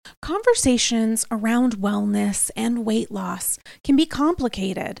conversations around wellness and weight loss can be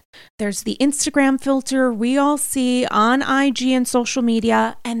complicated. There's the Instagram filter we all see on IG and social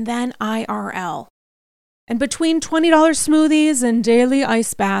media, and then IRL. And between $20 smoothies and daily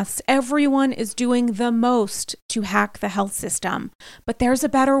ice baths, everyone is doing the most to hack the health system. But there's a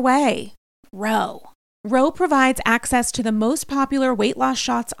better way. Ro. Ro provides access to the most popular weight loss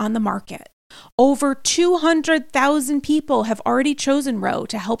shots on the market. Over 200,000 people have already chosen Ro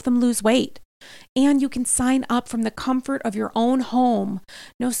to help them lose weight. And you can sign up from the comfort of your own home.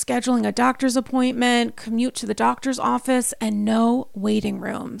 No scheduling a doctor's appointment, commute to the doctor's office, and no waiting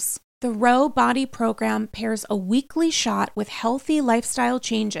rooms. The Ro Body Program pairs a weekly shot with healthy lifestyle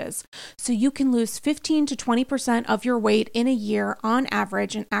changes, so you can lose 15 to 20% of your weight in a year on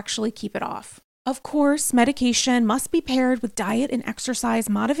average and actually keep it off. Of course, medication must be paired with diet and exercise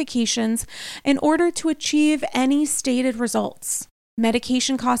modifications in order to achieve any stated results.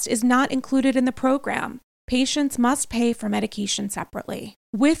 Medication cost is not included in the program. Patients must pay for medication separately.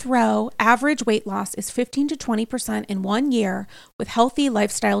 With Ro, average weight loss is 15 to 20% in 1 year with healthy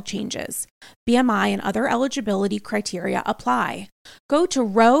lifestyle changes. BMI and other eligibility criteria apply. Go to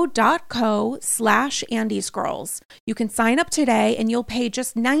ro.co/AndyScrolls. You can sign up today and you'll pay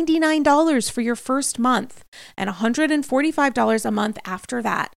just $99 for your first month and $145 a month after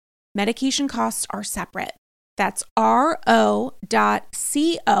that. Medication costs are separate. That's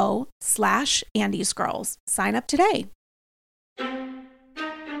ro.co/AndyScrolls. Sign up today.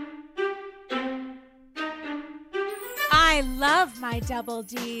 I love my double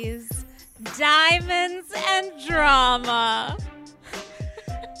D's. Diamonds and drama.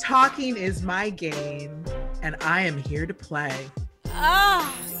 Talking is my game, and I am here to play.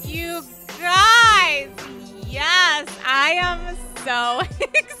 Oh, you guys. Yes, I am so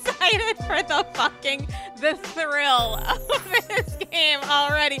excited for the thrill of this game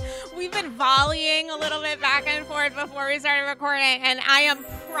already. We've been volleying a little bit back and forth before we started recording, and I am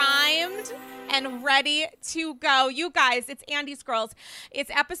primed and ready to go. You guys, it's Andy Scrolls.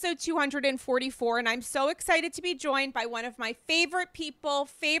 It's episode 244, and I'm so excited to be joined by one of my favorite people,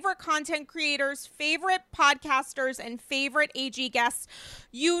 favorite content creators, favorite podcasters, and favorite AG guests.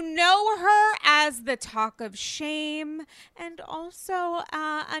 You know her as the Talk of Shame, and also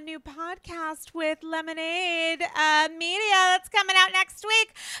a new podcast with Lemonade Media that's coming out next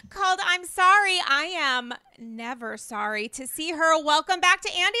week called I'm Sorry, I Am Never Sorry. To see her, welcome back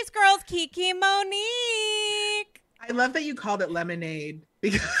to Andy's Girls, Kiki Monique. I love that you called it Lemonade.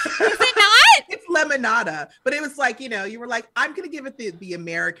 Because is it not? It's Lemonada, but it was like, you were like, I'm going to give it the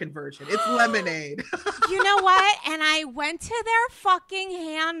American version. It's Lemonade. You know what? And I went to their fucking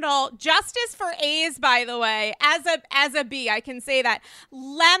handle, justice for A's, by the way, as a B, I can say that.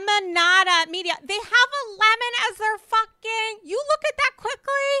 Lemonada Media. They have a lemon as their fucking, you look at that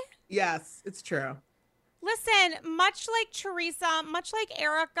quickly. Yes, it's true. Listen, much like Teresa, much like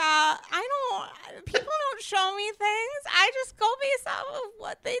Erica, people don't show me things. I just go based off of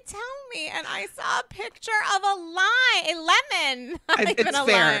what they tell me. And I saw a picture of a lemon.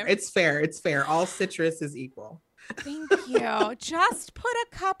 It's fair. All citrus is equal. Thank you. Just put a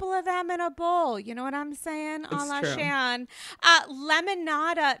couple of them in a bowl. You know what I'm saying? A la Shan.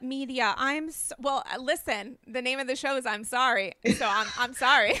 Lemonada Media. Listen, the name of the show is I'm Sorry. So I'm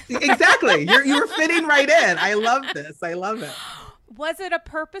sorry. Exactly. You were fitting right in. I love this. I love it. Was it a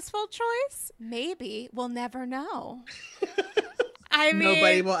purposeful choice? Maybe. We'll never know. I mean,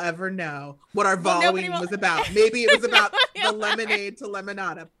 nobody will ever know what our volleying was about. Maybe it was about the lemonade to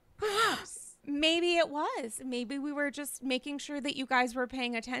Lemonada. Perhaps. Maybe it was. Maybe we were just making sure that you guys were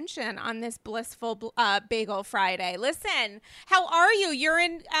paying attention on this blissful Bagel Friday. Listen, how are you? You're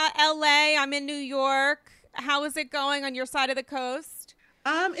in LA. I'm in New York. How is it going on your side of the coast?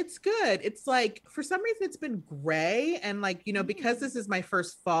 It's good. It's like, for some reason, it's been gray. And like, because this is my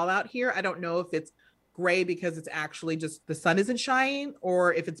first fall out here, I don't know if it's gray because it's actually just the sun isn't shining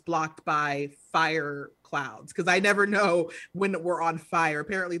or if it's blocked by fire clouds, because I never know when we're on fire.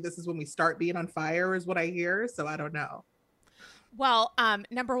 Apparently this is when we start being on fire is what I hear, so I don't know. Well,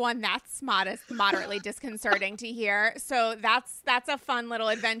 number one, that's moderately disconcerting to hear. So that's a fun little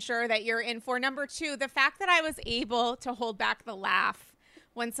adventure that you're in for. Number two, the fact that I was able to hold back the laugh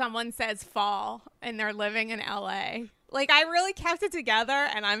when someone says fall and they're living in LA. Like, I really kept it together,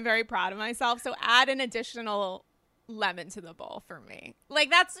 and I'm very proud of myself. So add an additional lemon to the bowl for me. Like,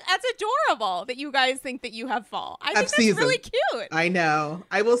 that's adorable that you guys think that you have fall. I think that's really cute. I know.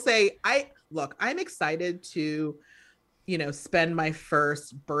 I will say, I'm excited to, spend my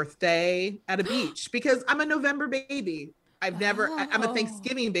first birthday at a beach because I'm a November baby. I'm a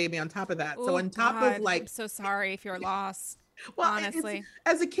Thanksgiving baby on top of that. So on top of like, I'm so sorry if you're lost. Well, it's honestly.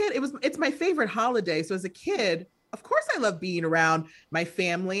 as a kid, it's my favorite holiday. So as a kid, of course I love being around my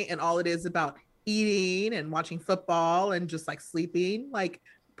family and all it is about eating and watching football and just like sleeping. Like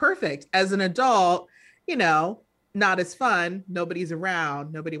perfect. As an adult, you know, not as fun. Nobody's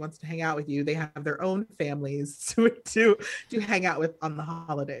around. Nobody wants to hang out with you. They have their own families to hang out with on the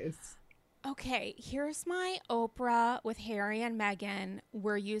holidays. Okay, here's my Oprah with Harry and Meghan.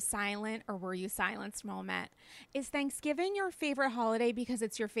 Were you silent or were you silenced moment? Is Thanksgiving your favorite holiday because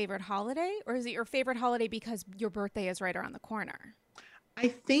it's your favorite holiday, or is it your favorite holiday because your birthday is right around the corner? I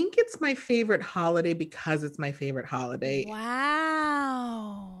think it's my favorite holiday because it's my favorite holiday.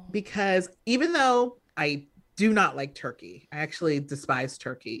 Wow. Because even though I do not like turkey, I actually despise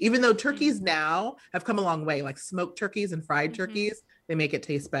turkey. Even though turkeys Mm-hmm. now have come a long way, like smoked turkeys and fried Mm-hmm. turkeys, they make it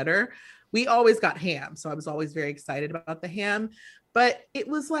taste better. We always got ham. So I was always very excited about the ham. But it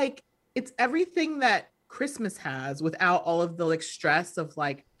was like, it's everything that Christmas has without all of the like stress of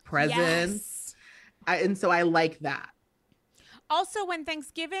like presents. Yes. And so I like that. Also, when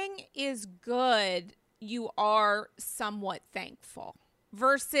Thanksgiving is good, you are somewhat thankful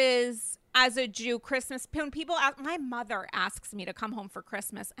versus as a Jew, Christmas, when people ask, my mother asks me to come home for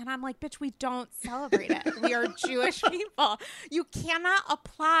Christmas, and I'm like, bitch, we don't celebrate it. We are Jewish people. You cannot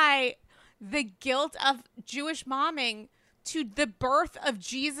apply the guilt of Jewish momming to the birth of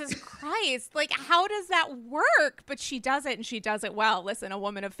Jesus Christ. Like, how does that work? But she does it, and she does it well. Listen, a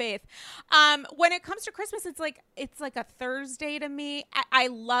woman of faith. When it comes to Christmas, it's like a Thursday to me. I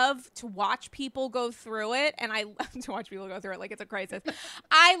love to watch people go through it, and I love to watch people go through it like it's a crisis.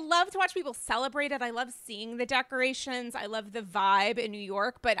 I love to watch people celebrate it. I love seeing the decorations. I love the vibe in New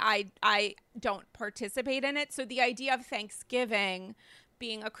York, but I don't participate in it. So the idea of Thanksgiving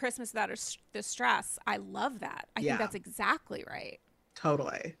being a Christmas without the stress, I love that. I think Yeah, that's exactly right.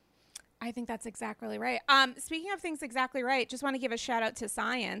 totally. I think that's exactly right. Speaking of things exactly right, just want to give a shout out to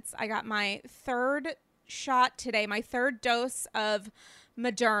science. I got my third shot today, my third dose of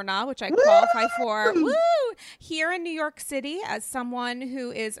Moderna, which I qualify for. Woo! Here in New York City, as someone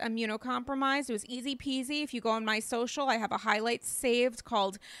who is immunocompromised, it was easy peasy. If you go on my social, I have a highlight saved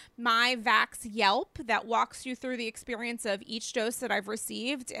called My Vax Yelp that walks you through the experience of each dose that I've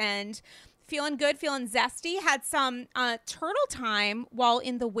received, and feeling good, feeling zesty. Had some turtle time while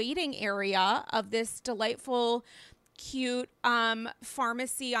in the waiting area of this delightful, cute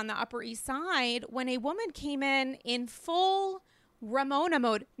pharmacy on the Upper East Side when a woman came in full Ramona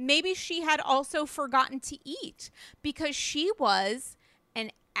mode. Maybe she had also forgotten to eat because she was an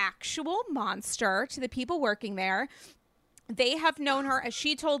actual monster to the people working there. They have known her, as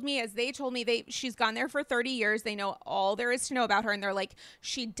she told me, as they told me, she's gone there for 30 years. They know all there is to know about her. And they're like,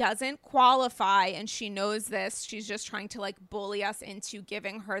 she doesn't qualify and she knows this. She's just trying to like bully us into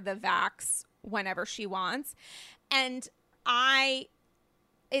giving her the vax whenever she wants. And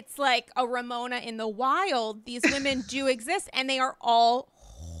it's like a Ramona in the wild. These women do exist and they are all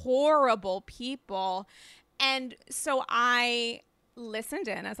horrible people. And so I listened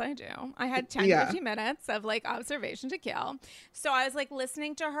in, as I do. I had 10, Yeah. 15 minutes of like observation to kill. So I was like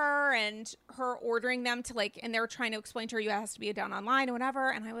listening to her and her ordering them to like, and they were trying to explain to her, you has to be done online or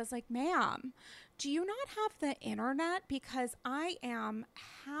whatever. And I was like, ma'am, do you not have the internet? Because I am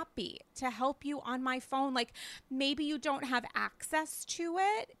happy to help you on my phone. Like maybe you don't have access to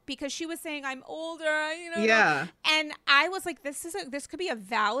it, because she was saying I'm older, Yeah. and I was like, this could be a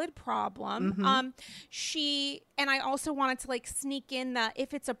valid problem. Mhm. And I also wanted to like sneak in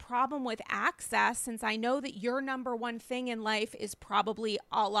if it's a problem with access, since I know that your number one thing in life is probably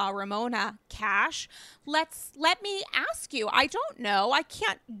a la Ramona, cash. Let me ask you. I don't know. I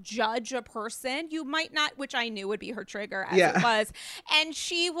can't judge a person. You might not, which I knew would be her trigger as Yeah. it was. And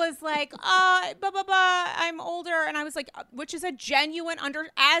she was like, blah, blah, blah, I'm older. And I was like, which is a genuine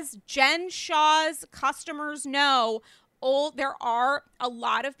as Jen Shaw's customers know, there are a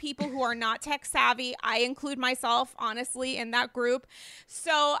lot of people who are not tech savvy. I include myself, honestly, in that group.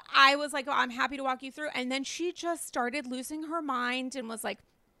 So I was like, oh, I'm happy to walk you through. And then she just started losing her mind and was like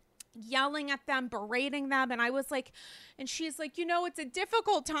yelling at them, berating them. And I was like, and she's like, it's a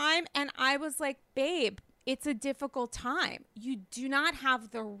difficult time. And I was like, babe, it's a difficult time. You do not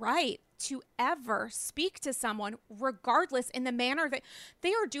have the right to ever speak to someone, regardless, in the manner that they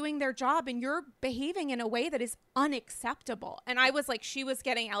are doing their job, and you're behaving in a way that is unacceptable. And I was like, she was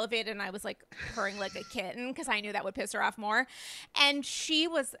getting elevated, and I was like purring like a kitten because I knew that would piss her off more. And she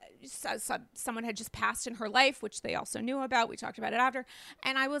was, someone had just passed in her life, which they also knew about. We talked about it after.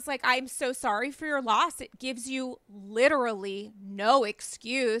 And I was like, I'm so sorry for your loss. It gives you literally no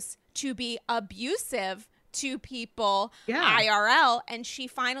excuse to be abusive to people Yeah. IRL, and she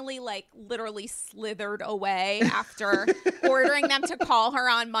finally like literally slithered away after ordering them to call her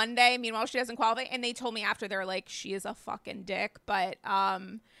on Monday. Meanwhile, she doesn't qualify, and they told me after, they're like, she is a fucking dick, but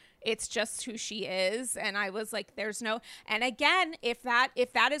it's just who she is. And I was like, there's no, and again, if that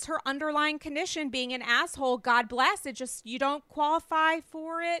is her underlying condition, being an asshole, God bless it, just you don't qualify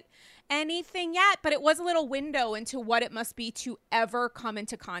for it anything yet. But it was a little window into what it must be to ever come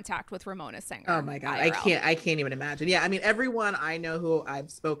into contact with Ramona Singer. Oh my God. IRL. I can't even imagine. Yeah. I mean, everyone I know who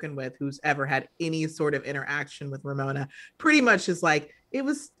I've spoken with who's ever had any sort of interaction with Ramona pretty much is like, it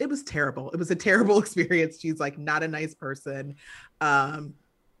was terrible. It was a terrible experience. She's like not a nice person.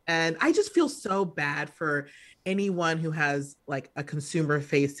 And I just feel so bad for anyone who has like a consumer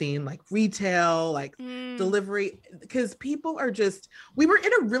facing like retail, like delivery, because people are just, we were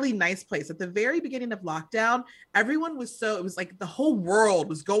in a really nice place at the very beginning of lockdown. Everyone was so, it was like the whole world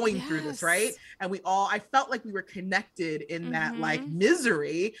was going through this, right? And I felt like we were connected in that like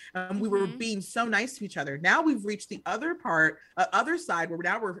misery, and we were being so nice to each other. Now we've reached the other side where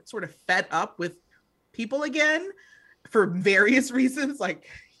now we're sort of fed up with people again for various reasons, like,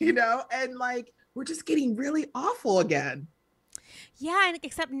 you know, and like we're just getting really awful again. Yeah, and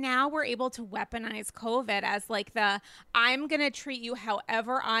except now we're able to weaponize COVID as like I'm going to treat you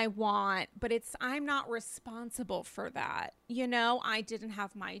however I want, but I'm not responsible for that. You know, I didn't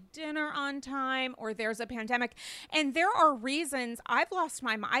have my dinner on time, or there's a pandemic. And there are reasons I've lost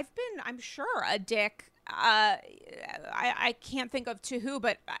my mind. I've been, I'm sure, a dick. I can't think of to who,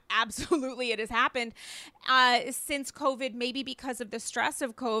 but absolutely it has happened since COVID, maybe because of the stress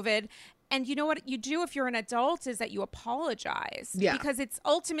of COVID. And you know what you do if you're an adult is that you apologize, because it's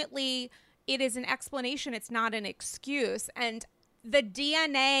ultimately, it is an explanation. It's not an excuse. And the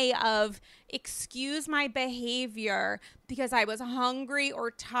DNA of excuse my behavior because I was hungry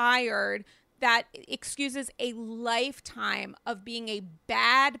or tired, that excuses a lifetime of being a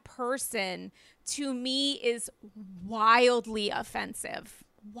bad person, to me is wildly offensive.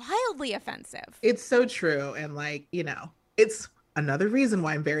 Wildly offensive. It's so true. And like, you know, it's another reason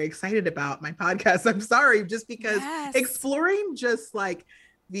why I'm very excited about my podcast. I'm sorry, just because exploring just like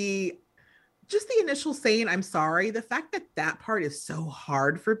the initial saying I'm sorry, the fact that part is so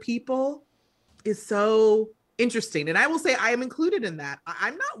hard for people is so interesting. And I will say I am included in that.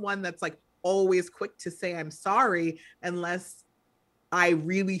 I'm not one that's like always quick to say I'm sorry unless I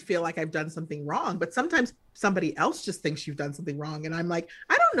really feel like I've done something wrong. But sometimes somebody else just thinks you've done something wrong. And I'm like,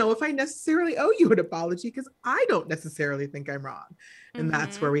 I don't know if I necessarily owe you an apology because I don't necessarily think I'm wrong. And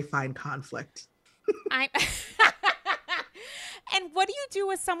that's where we find conflict. And what do you do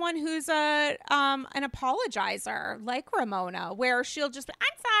with someone who's an apologizer like Ramona, where she'll just be,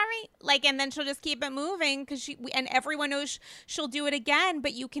 I'm sorry, like, and then she'll just keep it moving and everyone knows she'll do it again,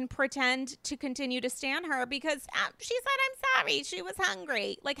 but you can pretend to continue to stand her because she said I'm sorry, she was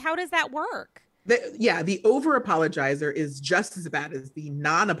hungry. Like, how does that work? The over apologizer is just as bad as the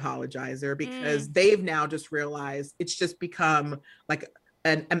non-apologizer, because they've now just realized it's just become like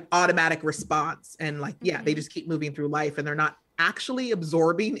an automatic response. And like, they just keep moving through life and they're not actually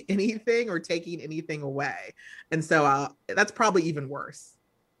absorbing anything or taking anything away. And so that's probably even worse.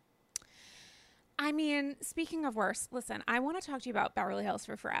 I mean, speaking of worse, listen, I want to talk to you about Beverly Hills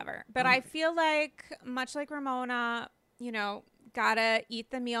for Forever, but I feel like, much like Ramona, you know, gotta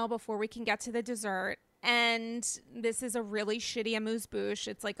eat the meal before we can get to the dessert. And this is a really shitty amuse-bouche.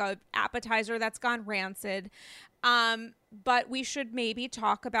 It's like a appetizer that's gone rancid. But we should maybe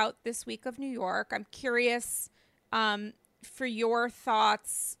talk about this week of New York. I'm curious for your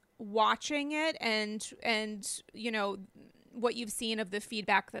thoughts watching it and you know, what you've seen of the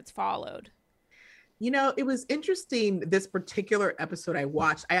feedback that's followed. You know, it was interesting, this particular episode I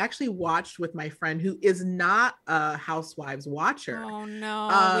actually watched with my friend who is not a Housewives watcher. Oh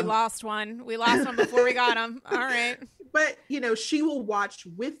no, we lost one. We lost one before we got him. All right. But, you know, she will watch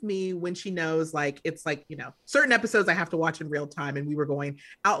with me when she knows, like, it's like, you know, certain episodes I have to watch in real time. And we were going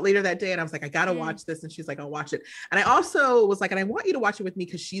out later that day and I was like, I got to watch this. And she's like, I'll watch it. And I also was like, and I want you to watch it with me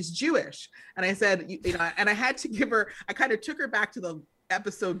because she's Jewish. And I said, you know, and I had to give her, I kind of took her back to the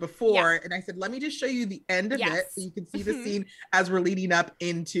episode before and I said, let me just show you the end of it so you can see the scene as we're leading up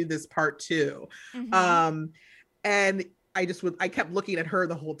into this part 2. And I kept looking at her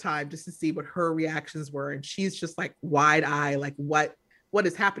the whole time just to see what her reactions were, and she's just like wide eye, like what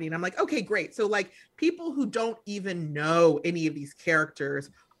is happening. I'm like, okay, great. So like people who don't even know any of these characters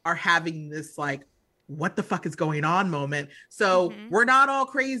are having this like, what the fuck is going on moment. So we're not all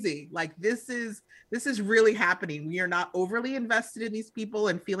crazy. Like this is really happening. We are not overly invested in these people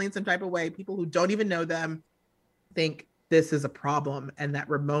and feeling some type of way. People who don't even know them think this is a problem and that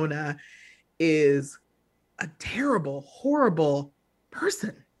Ramona is a terrible, horrible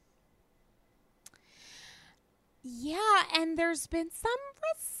person. Yeah, and there's been some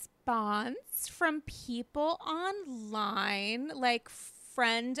response from people online, like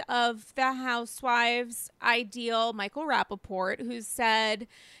friend of the housewives ideal, Michael Rappaport, who said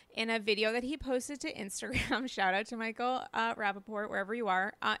in a video that he posted to Instagram, shout out to Michael Rappaport, wherever you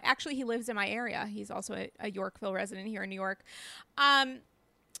are. Actually, he lives in my area. He's also a Yorkville resident here in New York. And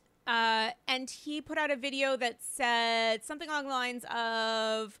he put out a video that said something along the lines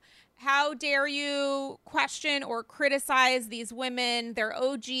of, how dare you question or criticize these women? They're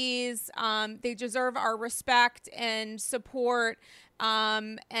OGs. They deserve our respect and support.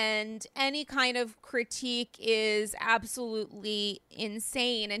 And any kind of critique is absolutely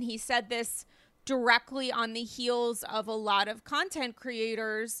insane. And he said this directly on the heels of a lot of content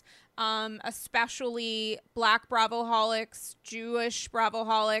creators, especially Black Bravoholics, Jewish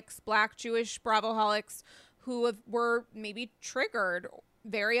Bravoholics, Black Jewish Bravoholics, who were maybe triggered,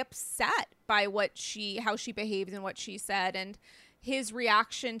 very upset by how she behaved and what she said. And his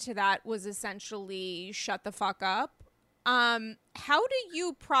reaction to that was essentially, shut the fuck up. How do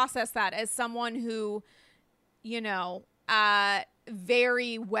you process that as someone who,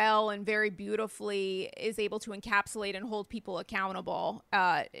 very well and very beautifully is able to encapsulate and hold people accountable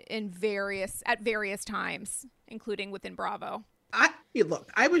at various times, including within Bravo? I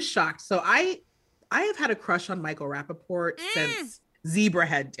was shocked. So I have had a crush on Michael Rappaport since Zebra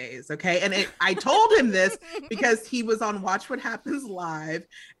Head days. Okay. And I told him this because he was on Watch What Happens Live,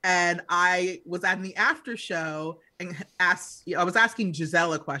 and I was at the after show and I was asking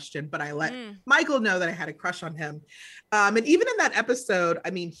Giselle a question, but I let Michael know that I had a crush on him. And even in that episode,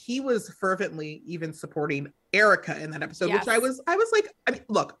 I mean, he was fervently even supporting Erica in that episode, yes. Which I was like, I mean,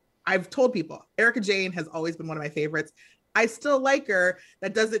 look, I've told people Erica Jane has always been one of my favorites. I still like her.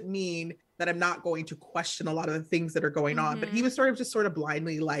 That doesn't mean that I'm not going to question a lot of the things that are going on. But he was sort of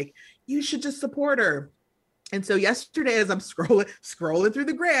blindly like, you should just support her. And so yesterday, as I'm scrolling through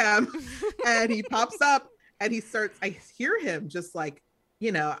the gram, and he pops up and I hear him just like,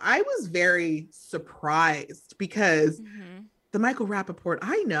 I was very surprised because the Michael Rappaport,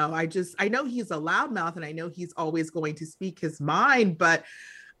 I know he's a loudmouth, and I know he's always going to speak his mind, but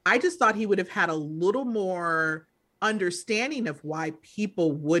I just thought he would have had a little more understanding of why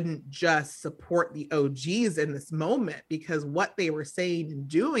people wouldn't just support the OGs in this moment, because what they were saying and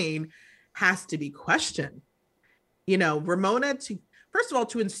doing has to be questioned. Ramona, first of all,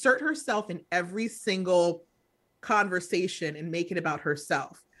 to insert herself in every single conversation and make it about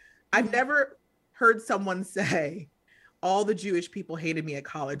herself. I've never heard someone say, all the Jewish people hated me at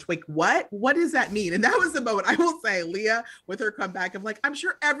college. Like, what does that mean? And that was the moment, I will say, Leah, with her comeback of like, I'm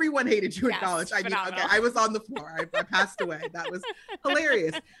sure everyone hated you in college. I mean, okay, I was on the floor. I passed away. That was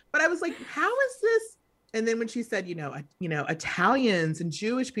hilarious. But I was like, how is this? And then when she said, Italians and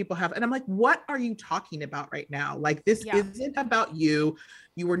Jewish people have, and I'm like, what are you talking about right now? Like, this isn't about you.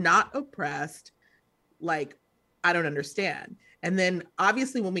 You were not oppressed. Like, I don't understand. And then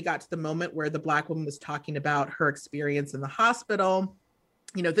obviously when we got to the moment where the Black woman was talking about her experience in the hospital,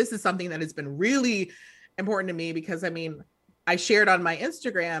 this is something that has been really important to me, because I mean, I shared on my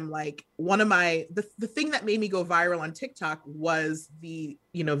Instagram, like one of the thing that made me go viral on TikTok was the,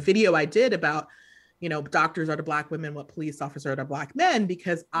 video I did about, doctors are to Black women what police officers are to Black men,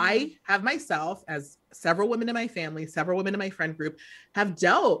 because I have myself, as several women in my family, several women in my friend group, have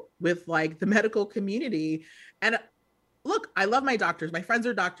dealt with like the medical community. And look, I love my doctors. My friends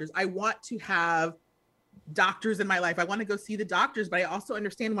are doctors. I want to have doctors in my life. I want to go see the doctors, but I also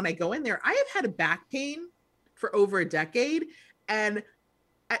understand when I go in there, I have had a back pain for over a decade. And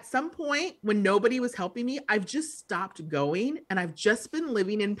at some point when nobody was helping me, I've just stopped going, and I've just been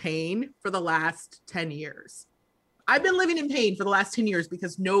living in pain for the last 10 years. I've been living in pain for the last 10 years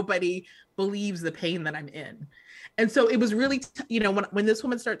because nobody believes the pain that I'm in. And so it was really, when this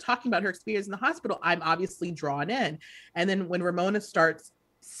woman started talking about her experience in the hospital, I'm obviously drawn in. And then when Ramona starts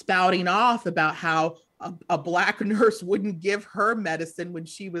spouting off about how a Black nurse wouldn't give her medicine when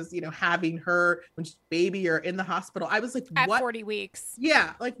she was, having her when she's baby or in the hospital, I was like, at 40 weeks.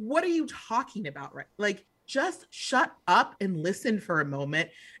 Yeah. Like, what are you talking about? Right. Like, just shut up and listen for a moment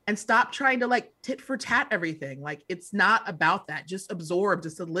and stop trying to like tit for tat everything. Like, it's not about that. Just absorb,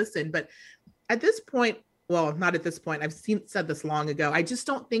 just to listen. But at this point, well, not at this point, I've said this long ago, I just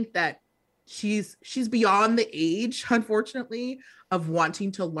don't think that she's beyond the age, unfortunately, of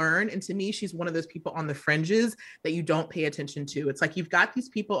wanting to learn. And to me, she's one of those people on the fringes that you don't pay attention to. It's like, you've got these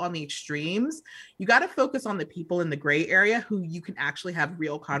people on the extremes. You got to focus on the people in the gray area who you can actually have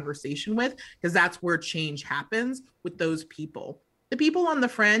real conversation with, because that's where change happens, with those people. The people on the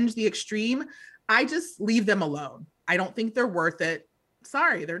fringe, the extreme, I just leave them alone. I don't think they're worth it.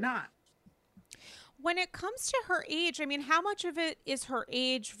 Sorry, they're not. When it comes to her age, I mean, how much of it is her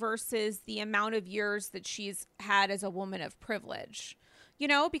age versus the amount of years that she's had as a woman of privilege? You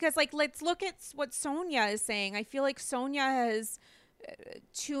know, because like, let's look at what Sonia is saying. I feel like Sonia has,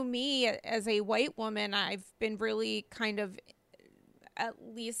 to me, as a white woman, I've been really kind of, at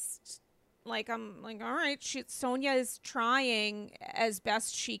least, like, I'm like, all right, Sonia is trying as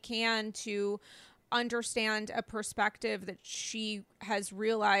best she can to understand a perspective that she has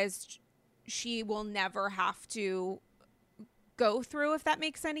realized she will never have to go through, if that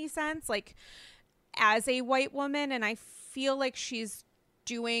makes any sense, like, as a white woman. And I feel like she's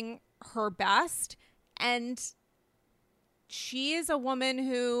doing her best. And she is a woman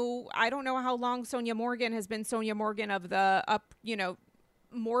who, I don't know how long Sonia Morgan has been Sonia Morgan of the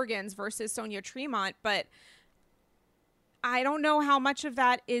Morgans versus Sonia Tremont, but I don't know how much of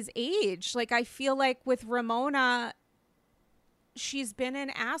that is age. Like, I feel like with Ramona, she's been an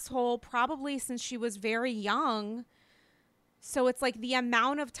asshole probably since she was very young. So it's like the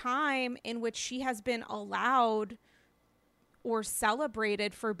amount of time in which she has been allowed or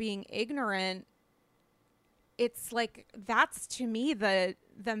celebrated for being ignorant, it's like, that's to me the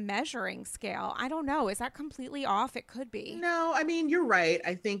measuring scale. I don't know. Is that completely off? It could be. No, I mean, you're right.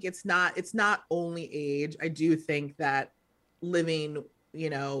 I think it's not only age. I do think that living,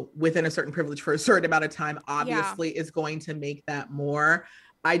 within a certain privilege for a certain amount of time, obviously is going to make that more.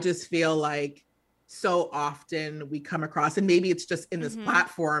 I just feel like so often we come across, and maybe it's just in this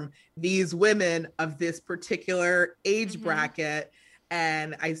platform, these women of this particular age bracket,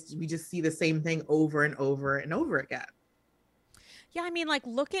 and we just see the same thing over and over and over again. Yeah, I mean, like,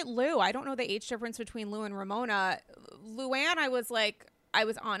 look at Lou. I don't know the age difference between Lou and Ramona. Luann, I was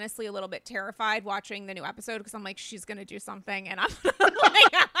honestly a little bit terrified watching the new episode, because I'm like, she's going to do something and I'm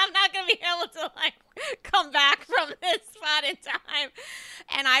like, I'm not going to be able to like come back from this spot in time.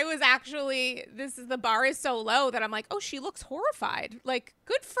 And I was actually, the bar is so low that I'm like, oh, she looks horrified. Like,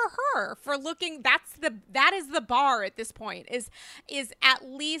 good for her for looking. That is the bar at this point, is at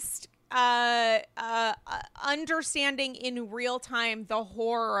least understanding in real time the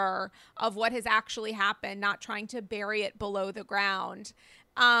horror of what has actually happened, not trying to bury it below the ground.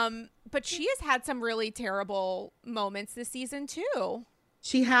 But she has had some really terrible moments this season too.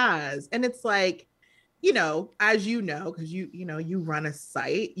 She has. And it's like, as you know, because you run a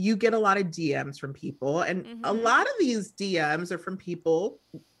site, you get a lot of DMs from people, and a lot of these DMs are from people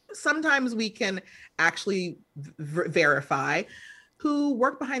sometimes we can actually verify, who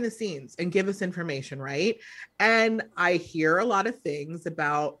work behind the scenes and give us information, right? And I hear a lot of things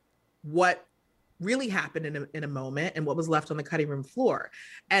about what really happened in a moment and what was left on the cutting room floor.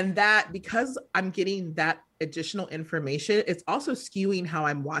 And that, because I'm getting that additional information, it's also skewing how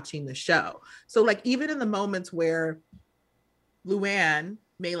I'm watching the show. So like, even in the moments where Luann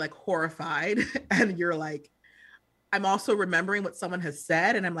may like horrified and you're like, I'm also remembering what someone has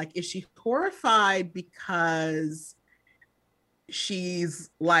said. And I'm like, is she horrified because she's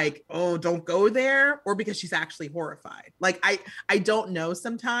like, oh, don't go there, or because she's actually horrified? Like, I don't know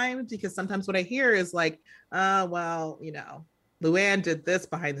sometimes, because sometimes what I hear is like, well, Luann did this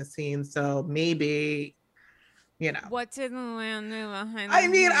behind the scenes, so maybe, What did Luann do behind the I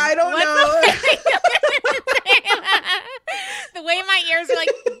mean, I don't know. The way my ears are like,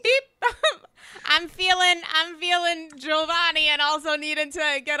 beep. I'm feeling Giovanni, and also needing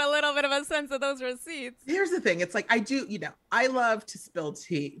to get a little bit of a sense of those receipts. Here's the thing. It's like, I do, I love to spill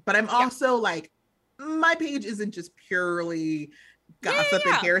tea, but I'm also like, my page isn't just purely gossip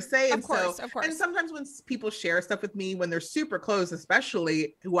and hearsay. Of course. And sometimes when people share stuff with me, when they're super close,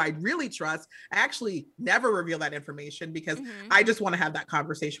 especially who I really trust, I actually never reveal that information, because I just want to have that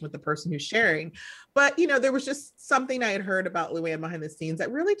conversation with the person who's sharing. But, there was just something I had heard about Luann behind the scenes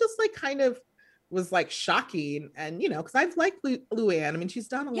that really just like kind of was like shocking. And, because I've liked Luann. I mean, she's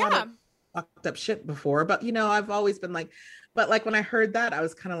done a lot of fucked up shit before, but, I've always been like, but like when I heard that, I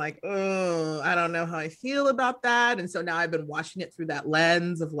was kind of like, oh, I don't know how I feel about that. And so now I've been watching it through that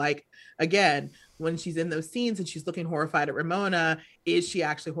lens of like, again, when she's in those scenes and she's looking horrified at Ramona, is she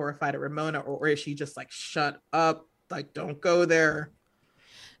actually horrified at Ramona, or is she just like, shut up, like, don't go there?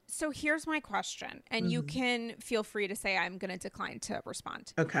 So here's my question, and you can feel free to say I'm going to decline to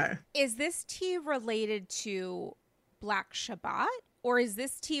respond. Okay. Is this tea related to Black Shabbat, or is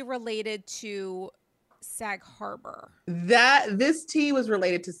this tea related to Sag Harbor? This tea was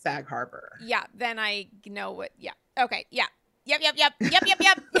related to Sag Harbor. Yeah, then I know what. Yeah. Okay. Yeah. Yep.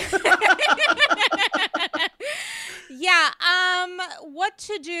 Yeah. What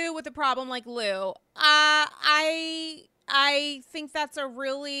to do with a problem like Lou? I think that's a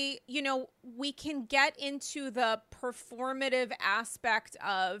really, we can get into the performative aspect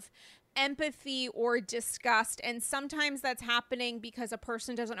of empathy or disgust, and sometimes that's happening because a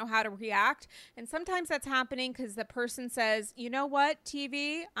person doesn't know how to react, and sometimes that's happening because the person says, you know what,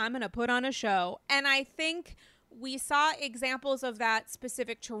 TV, I'm gonna put on a show. And I think we saw examples of that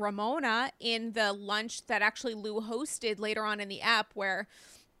specific to Ramona in the lunch that actually Lou hosted later on in the app, where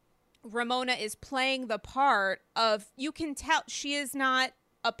Ramona is playing the part of, you can tell she is not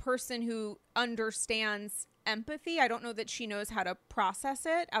a person who understands empathy. I don't know that she knows how to process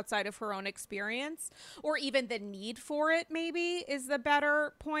it outside of her own experience, or even the need for it, maybe, is the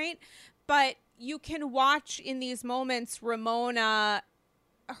better point. But you can watch in these moments Ramona,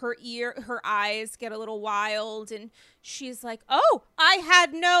 her eyes get a little wild, and she's like, oh,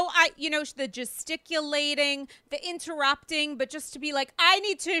 the gesticulating, the interrupting, but just to be like, I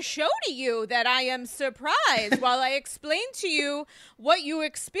need to show to you that I am surprised while I explain to you what you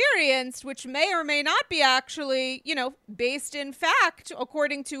experienced, which may or may not be actually, based in fact,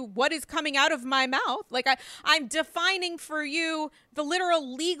 according to what is coming out of my mouth. Like I'm defining for you the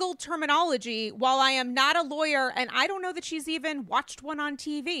literal legal terminology while I am not a lawyer, and I don't know that she's even watched one on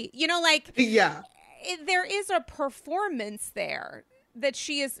TV. Yeah. There is a performance there that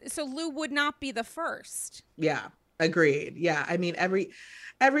she is. So Lou would not be the first. Yeah, agreed. Yeah, I mean,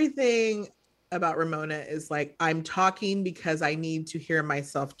 everything about Ramona is like, I'm talking because I need to hear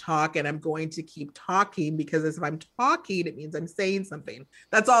myself talk, and I'm going to keep talking because if I'm talking, it means I'm saying something.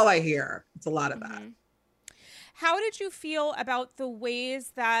 That's all I hear. It's a lot of that. How did you feel about the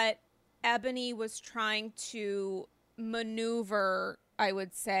ways that Ebony was trying to maneuver, I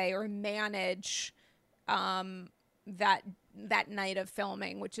would say, or manage that night of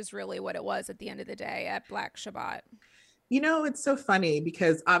filming, which is really what it was at the end of the day at Black Shabbat? It's so funny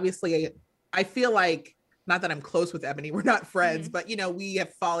because obviously I feel like, not that I'm close with Ebony, we're not friends, but we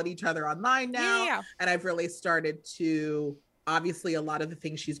have followed each other online now. Yeah. And I've really started to, obviously, a lot of the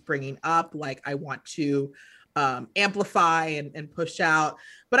things she's bringing up, like I want to amplify and push out.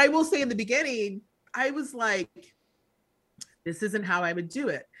 But I will say in the beginning, I was like, this isn't how I would do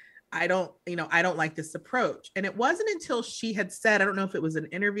it. I don't like this approach. And it wasn't until she had said, I don't know if it was an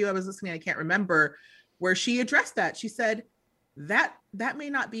interview I was listening, I can't remember, where she addressed that. She said, that may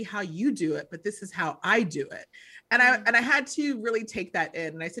not be how you do it, but this is how I do it. And I had to really take that in.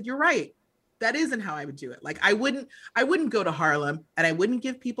 And I said, you're right. That isn't how I would do it. Like I wouldn't go to Harlem, and I wouldn't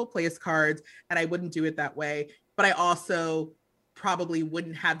give people place cards, and I wouldn't do it that way. But I also probably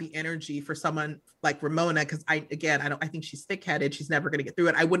wouldn't have the energy for someone like Ramona, because I think she's thick-headed. She's never going to get through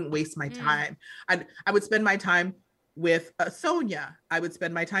it. I wouldn't waste my time. I would spend my time with Sonia. I would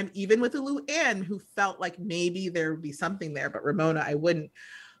spend my time even with a Lou Anne, who felt like maybe there would be something there, but Ramona, I wouldn't.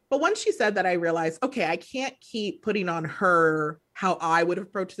 But once she said that, I realized, okay, I can't keep putting on her how I would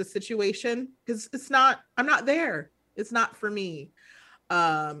approach the situation, because I'm not there. It's not for me.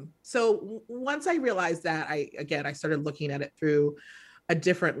 So once I realized that, I started looking at it through a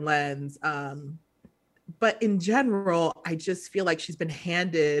different lens. But in general, I just feel like she's been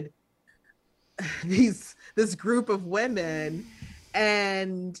handed this group of women,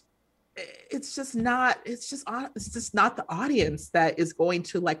 and it's just not the audience that is going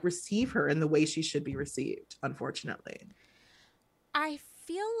to like receive her in the way she should be received, unfortunately. I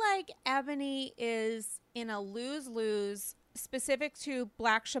feel like Ebony is in a lose-lose specific to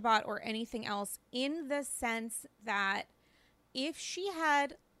Black Shabbat or anything else, in the sense that if she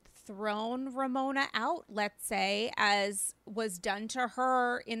had thrown Ramona out, let's say, as was done to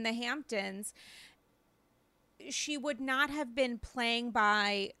her in the Hamptons, she would not have been playing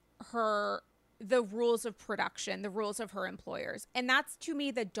by the rules of production, the rules of her employers. And that's, to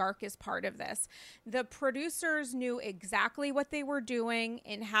me, the darkest part of this. The producers knew exactly what they were doing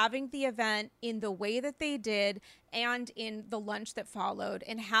in having the event in the way that they did, and in the lunch that followed,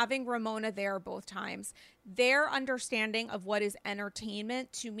 and having Ramona there both times. Their understanding of what is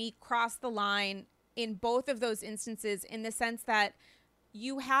entertainment, to me, crossed the line in both of those instances, in the sense that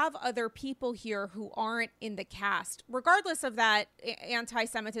you have other people here who aren't in the cast. Regardless of that,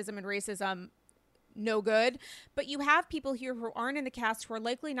 anti-Semitism and racism, no good. But you have people here who aren't in the cast, who are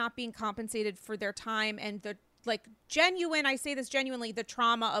likely not being compensated for their time, and the I say this genuinely, the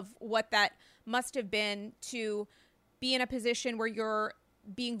trauma of what that must have been to be in a position where you're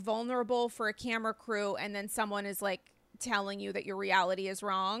being vulnerable for a camera crew, and then someone is like telling you that your reality is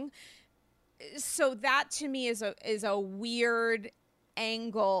wrong. So that, to me, is a weird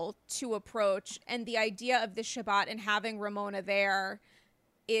angle to approach. And the idea of the Shabbat and having Ramona there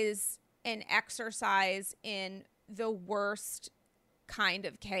is an exercise in the worst kind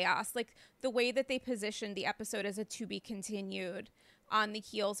of chaos. Like the way that they positioned the episode as a to be continued on the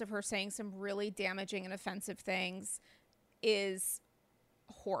heels of her saying some really damaging and offensive things is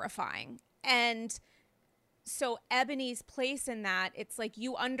horrifying. And so Ebony's place in that, it's like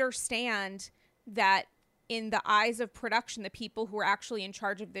you understand that in the eyes of production, the people who are actually in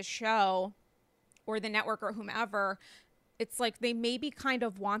charge of this show or the network or whomever, it's like they maybe kind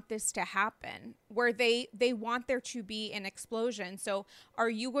of want this to happen, where they want there to be an explosion. So are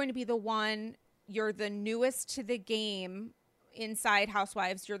you going to be the one, you're the newest to the game inside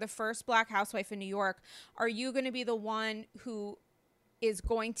Housewives, you're the first Black housewife in New York, are you going to be the one who is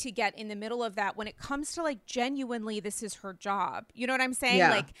going to get in the middle of that when it comes to like genuinely this is her job? You know what I'm saying? Yeah.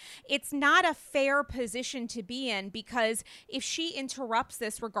 Like it's not a fair position to be in, because if she interrupts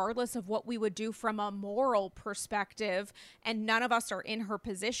this, regardless of what we would do from a moral perspective, and none of us are in her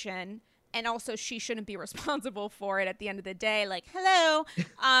position, and also she shouldn't be responsible for it at the end of the day, like, hello.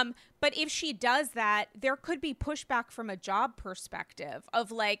 But if she does that, there could be pushback from a job perspective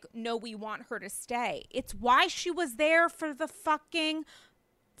of like, no, we want her to stay. It's why she was there for the fucking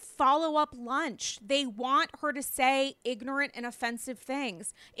follow-up lunch. They want her to say ignorant and offensive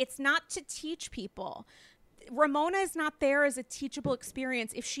things. It's not to teach people. Ramona is not there as a teachable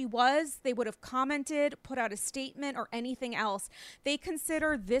experience. If she was, they would have commented, put out a statement, or anything else. They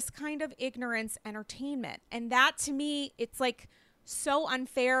consider this kind of ignorance entertainment. And that, to me, it's like so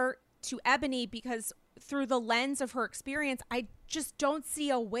unfair to Ebony, because through the lens of her experience, I just don't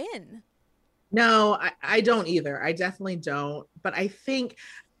see a win. No, I don't either. I definitely don't. But I think,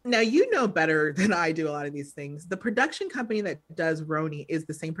 now you know better than I do a lot of these things. The production company that does Roni is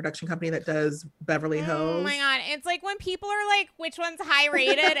the same production company that does Beverly Hills. Oh my God. It's like when people are like, which one's high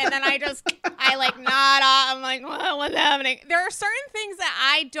rated? And then I like nod off. I'm like, well, what's happening? There are certain things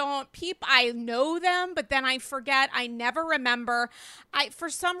that I don't I know them, but then I forget. I never remember. For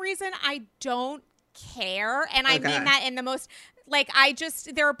some reason, I don't care. And I mean that in the most, like,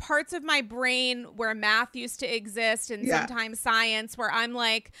 there are parts of my brain where math used to exist, and sometimes science, where I'm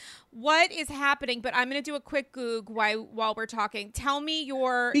like, what is happening? But I'm going to do a quick Goog while we're talking. Tell me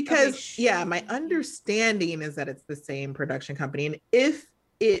because my understanding is that it's the same production company. And if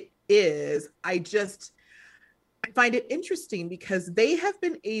it is, I find it interesting because they have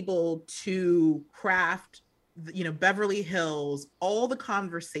been able to craft, Beverly Hills, all the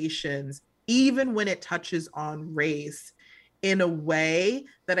conversations, even when it touches on race, in a way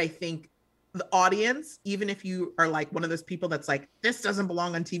that I think the audience, even if you are like one of those people that's like, this doesn't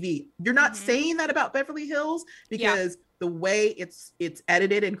belong on TV, you're not saying that about Beverly Hills, because the way it's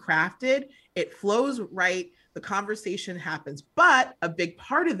edited and crafted, it flows right. The conversation happens. But a big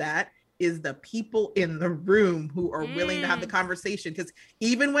part of that is the people in the room who are willing to have the conversation. Because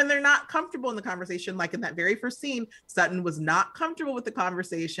even when they're not comfortable in the conversation, like in that very first scene, Sutton was not comfortable with the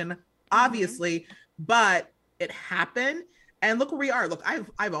conversation, obviously, but it happened. And look where we are. Look,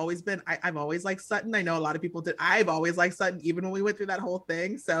 I've always liked Sutton. I know a lot of people did. I've always liked Sutton, even when we went through that whole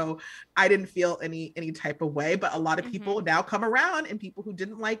thing. So I didn't feel any type of way. But a lot of people now come around, and people who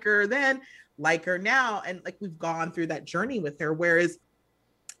didn't like her then like her now. And like, we've gone through that journey with her. Whereas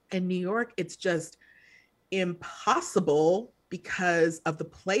in New York, it's just impossible because of the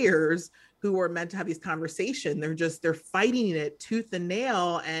players who are meant to have these conversations. They're fighting it tooth and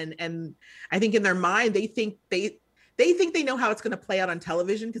nail. And I think in their mind, they think they know how it's going to play out on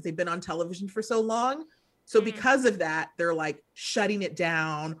television because they've been on television for so long. So because of that, they're like shutting it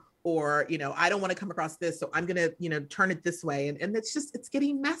down, or, I don't want to come across this, so I'm going to, turn it this way. And it's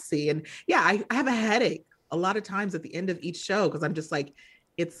getting messy. And I have a headache a lot of times at the end of each show, because I'm just like,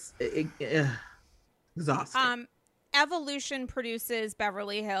 it's exhausting. Evolution produces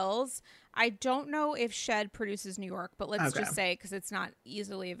Beverly Hills. I don't know if Shed produces New York, but let's just say, because it's not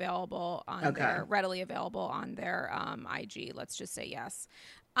easily available on readily available on their IG. Let's just say yes.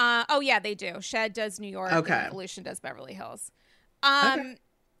 They do. Shed does New York. And Evolution does Beverly Hills.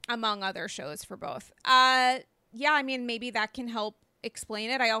 Among other shows for both. I mean, maybe that can help explain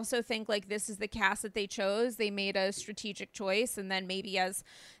it. I also think like this is the cast that they chose. They made a strategic choice, and then maybe as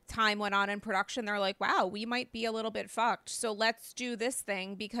time went on in production, they're like, wow, we might be a little bit fucked, so let's do this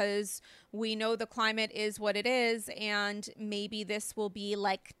thing because we know the climate is what it is, and maybe this will be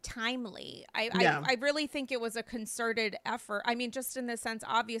like timely. I really think it was a concerted effort. I mean, just in the sense,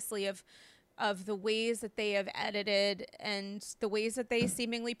 obviously, of the ways that they have edited and the ways that they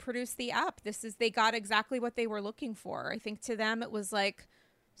seemingly produce the app. They got exactly what they were looking for. I think to them it was like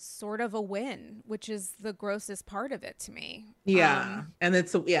sort of a win, which is the grossest part of it to me.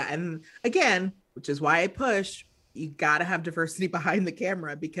 And again, which is why I push, you got to have diversity behind the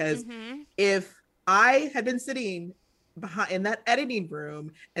camera, because if I had been sitting behind in that editing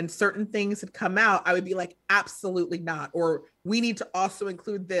room and certain things had come out, I would be like, absolutely not. Or we need to also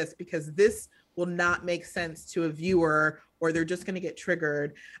include this because this will not make sense to a viewer, or they're just going to get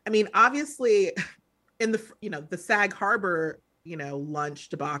triggered. I mean, obviously, in the the Sag Harbor lunch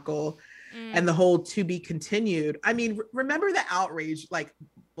debacle and the whole to be continued. I mean, remember the outrage, like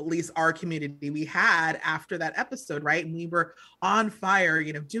at least our community we had after that episode, right? And we were on fire,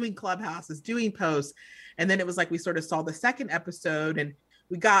 doing clubhouses, doing posts. And then it was like we sort of saw the second episode and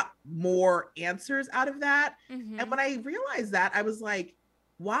we got more answers out of that. Mm-hmm. And when I realized that, I was like,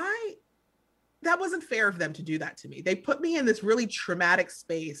 why? That wasn't fair of them to do that to me. They put me in this really traumatic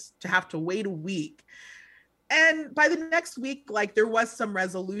space to have to wait a week. And by the next week, like there was some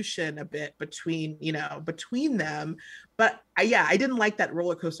resolution a bit between them. But I didn't like that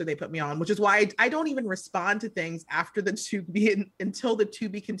roller coaster they put me on, which is why I don't even respond to things after until the to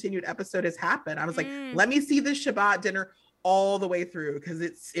be continued episode has happened. I was like, let me see this Shabbat dinner all the way through because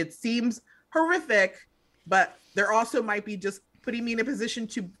it seems horrific, but there also might be just putting me in a position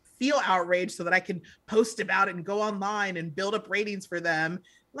to feel outraged so that I can post about it and go online and build up ratings for them.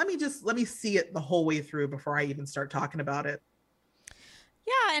 Let me see it the whole way through before I even start talking about it.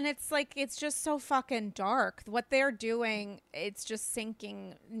 Yeah, and it's like, it's just so fucking dark. What they're doing, it's just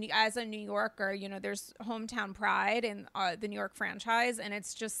sinking. As a New Yorker, there's hometown pride in the New York franchise, and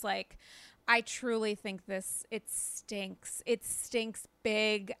it's just like, I truly think it stinks. It stinks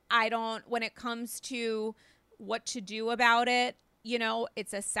big. When it comes to what to do about it,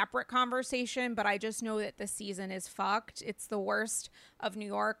 it's a separate conversation, but I just know that the season is fucked. It's the worst of New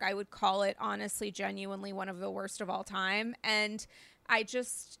York. I would call it, honestly, genuinely one of the worst of all time. And I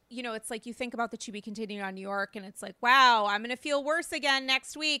just, it's like you think about the to be continued on New York and it's like, wow, I'm going to feel worse again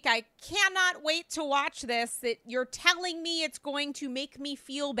next week. I cannot wait to watch this. That you're telling me it's going to make me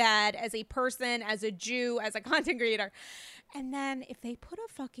feel bad as a person, as a Jew, as a content creator. And then if they put a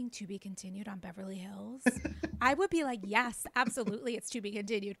fucking to be continued on Beverly Hills, I would be like, yes, absolutely. It's to be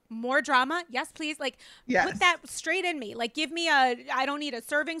continued. More drama. Yes, please. Like, yes. Put that straight in me. Like, give me I don't need a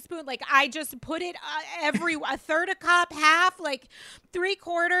serving spoon. Like, I just put it a third a cup, half, like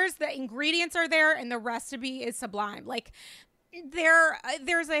 3/4. The ingredients are there and the recipe is sublime. Like,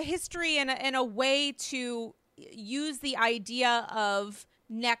 there's a history and a way to use the idea of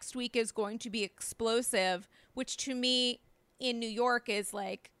next week is going to be explosive, which to me, in New York is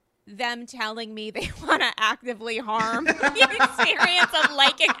like them telling me they want to actively harm the experience of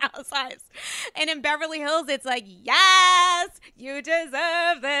liking Housewives. And in Beverly Hills, it's like, yes, you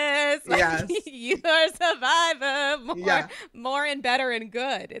deserve this. Yes. You're a survivor. More and better and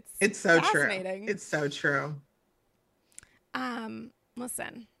good. It's so fascinating. True. It's so true.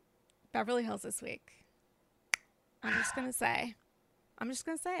 Listen, Beverly Hills this week. I'm just going to say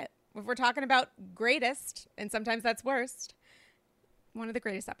it. If we're talking about greatest, and sometimes that's worst, one of the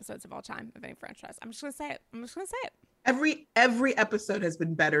greatest episodes of all time of any franchise. I'm just going to say it. Every episode has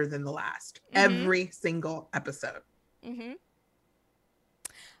been better than the last. Mm-hmm. Every single episode. Mm-hmm.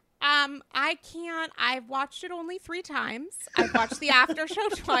 I've watched it only 3 times. I've watched the after show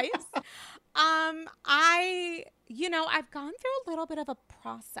twice. I've gone through a little bit of a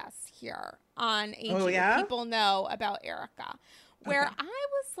process here on AG. Oh, yeah? People know about Erica. Where I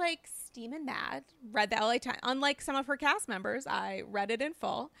was like steaming mad, read the LA Times. Unlike some of her cast members, I read it in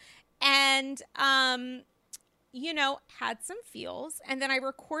full and, had some feels. And then I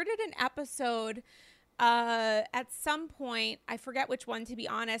recorded an episode at some point, I forget which one to be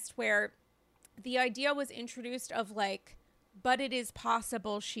honest, where the idea was introduced of like, but it is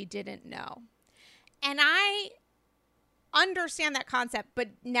possible she didn't know. And I understand that concept but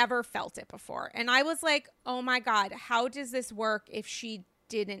never felt it before, and I was like, oh my god, how does this work if she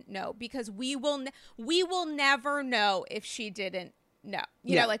didn't know? Because we will never know if she didn't know,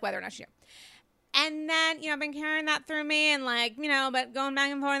 you know, like whether or not she knew. And then I've been carrying that through me and like but going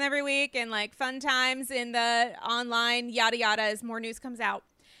back and forth every week and like fun times in the online yada yada as more news comes out.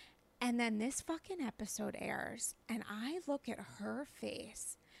 And then this fucking episode airs and I look at her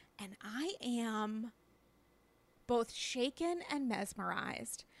face and I am both shaken and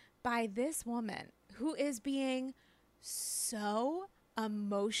mesmerized by this woman who is being so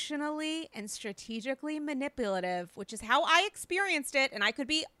emotionally and strategically manipulative, which is how I experienced it. And I could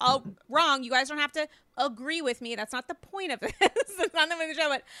be wrong. You guys don't have to agree with me. That's not the point of this. That's not the point of the show.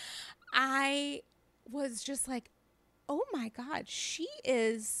 But I was just like, oh my God, she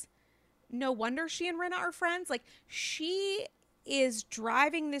is, no wonder she and Rinna are friends. Like, she is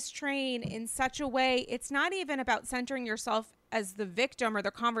driving this train in such a way, it's not even about centering yourself as the victim or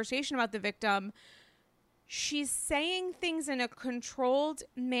the conversation about the victim. She's saying things in a controlled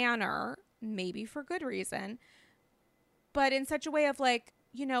manner, maybe for good reason, but in such a way of like,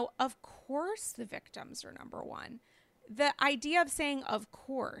 you know, of course the victims are number one. The idea of saying, of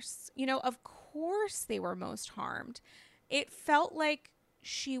course, you know, of course they were most harmed. It felt like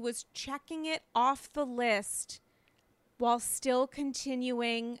she was checking it off the list while still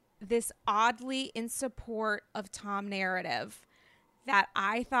continuing this oddly in support of Tom narrative that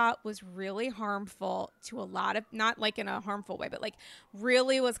I thought was really harmful to a lot of, not like in a harmful way, but like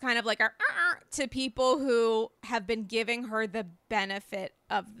really was kind of like to people who have been giving her the benefit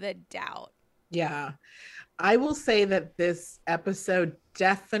of the doubt. Yeah. I will say that this episode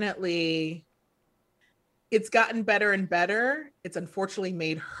definitely, it's gotten better and better. It's unfortunately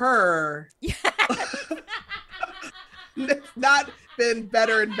made her it's not been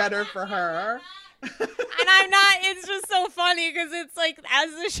better and better for her. And I'm not, it's just so funny because it's like as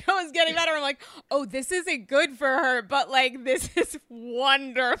the show is getting better, I'm like, oh, this isn't good for her, but like this is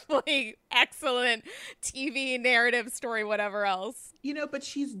wonderfully excellent TV narrative story, whatever else. You know, but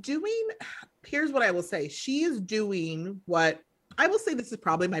she's doing, here's what I will say. She is doing what I will say, this is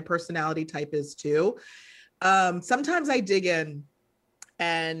probably my personality type is too. Sometimes I dig in,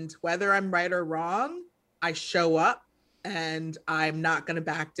 and whether I'm right or wrong, I show up and I'm not going to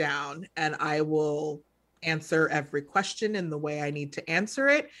back down, and I will answer every question in the way I need to answer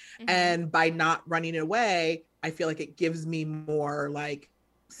it. Mm-hmm. And by not running away, I feel like it gives me more like,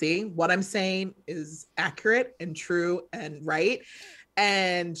 see, what I'm saying is accurate and true and right.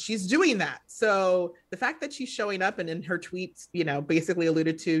 And she's doing that. So the fact that she's showing up and in her tweets, you know, basically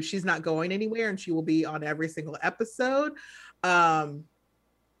alluded to, she's not going anywhere and she will be on every single episode. I'm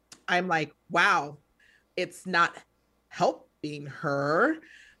like, wow, it's not helping her.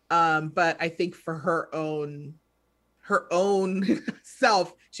 But I think for her own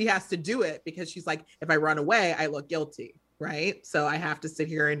self, she has to do it because she's like, if I run away, I look guilty. Right. So I have to sit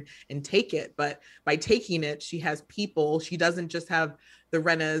here and take it. But by taking it, she has people. She doesn't just have the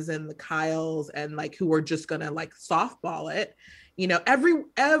Rennas and the Kyles and like who are just going to like softball it. You know,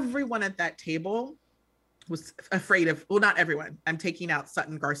 everyone at that table was afraid of, well, not everyone. I'm taking out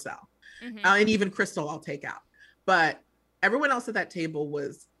Sutton Garcelle and even Crystal I'll take out. But everyone else at that table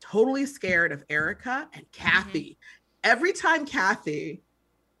was totally scared of Erica and Kathy. Every time Kathy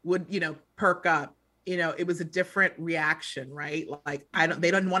would, you know, perk up, you know, it was a different reaction, right? Like,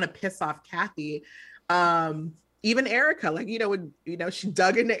 they don't want to piss off Kathy. Even Erica, like, you know, when, you know, she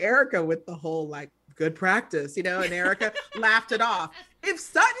dug into Erica with the whole, like, good practice, you know, and Erica laughed it off. If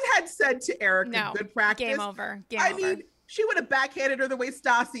Sutton had said to Erica, no, good practice. Game over. I mean, she would have backhanded her the way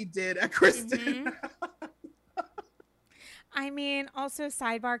Stassi did at Kristen. I mean, also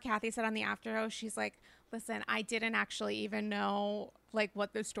sidebar, Kathy said on the after show, she's like, listen, I didn't actually even know like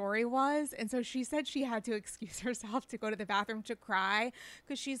what the story was. And so she said she had to excuse herself to go to the bathroom to cry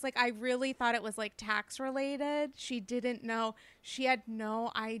because she's like, I really thought it was like tax related. She didn't know. She had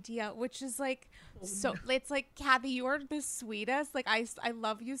no idea, which is like, so it's like, Kathy, you are the sweetest. Like, I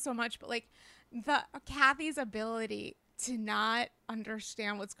love you so much, but like Kathy's ability to not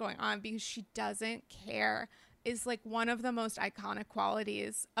understand what's going on because she doesn't care is like one of the most iconic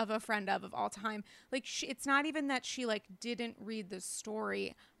qualities of a friend of all time. Like it's not even that she like didn't read the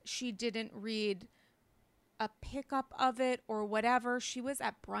story. She didn't read a pickup of it or whatever. She was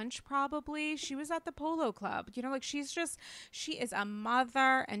at brunch probably. She was at the polo club. You know, like she is a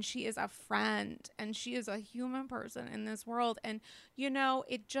mother and she is a friend and she is a human person in this world. And, you know,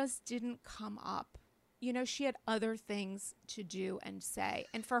 it just didn't come up. You know, she had other things to do and say.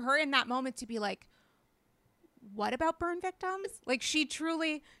 And for her in that moment to be like, what about burn victims? Like she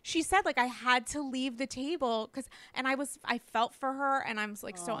said like I had to leave the table and I felt for her and I'm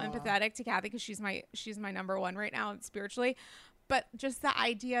like so empathetic to Kathy because she's my number one right now spiritually. But just the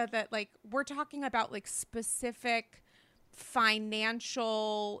idea that like we're talking about like specific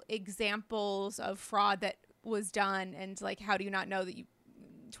financial examples of fraud that was done and like how do you not know that you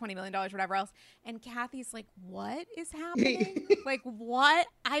 $20 million, whatever else. And Kathy's like, what is happening? Like what?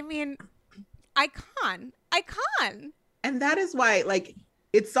 I mean, icon. And that is why, like,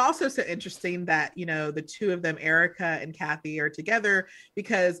 it's also so interesting that, you know, the two of them, Erica and Kathy, are together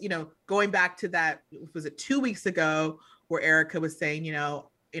because, you know, going back to that, was it 2 weeks ago where Erica was saying, you know,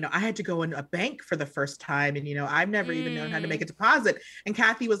 I had to go in a bank for the first time and, you know, I've never even known how to make a deposit. And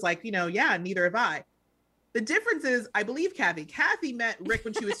Kathy was like, you know, yeah, neither have I. The difference is, I believe Kathy met Rick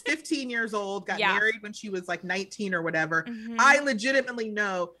when she was 15 years old, got married when she was like 19 or whatever. I legitimately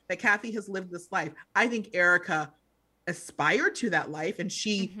know that Kathy has lived this life. I think Erica aspired to that life and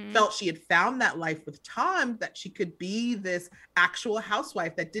she felt she had found that life with Tom, that she could be this actual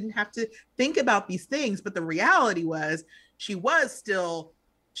housewife that didn't have to think about these things. But the reality was she was still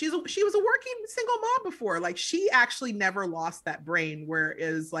she was a working single mom before. Like, she actually never lost that brain,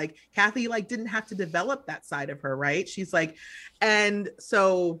 whereas like Kathy like didn't have to develop that side of her, right? She's like, and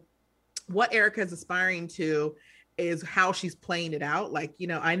so what Erika is aspiring to is how she's playing it out. Like, you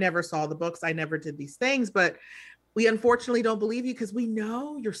know, I never saw the books, I never did these things, but we unfortunately don't believe you because we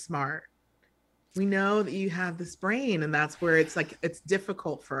know you're smart. We know that you have this brain, and that's where it's like, it's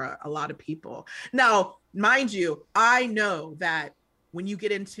difficult for a lot of people. Now, mind you, I know that when you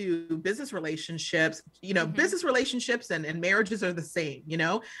get into business relationships, you know, business relationships and marriages are the same, you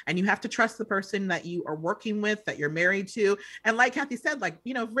know, and you have to trust the person that you are working with, that you're married to. And like Kathy said, like,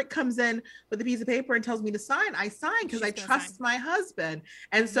 you know, if Rick comes in with a piece of paper and tells me to sign, I sign because I trust my husband.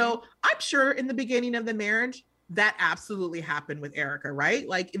 And so I'm sure in the beginning of the marriage, that absolutely happened with Erika, right?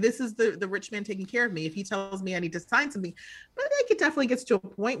 Like, this is the rich man taking care of me. If he tells me I need to sign something, but I think it definitely gets to a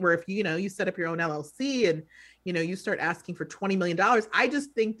point where if you know, you set up your own LLC and, you know, you start asking for $20 million, I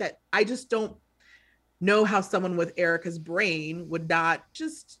just think that I just don't know how someone with Erika's brain would not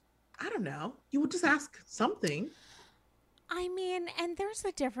just, I don't know, you would just ask something. I mean, and there's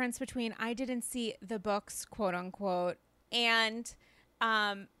a difference between I didn't see the books, quote unquote, and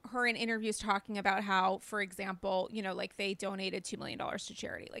her in interviews talking about how, for example, you know, like they donated $2 million to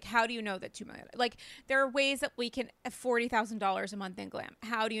charity. Like, how do you know that $2 million? Like, there are ways that we can $40,000 a month in glam.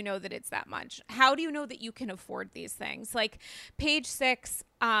 How do you know that it's that much? How do you know that you can afford these things? Like, page 6,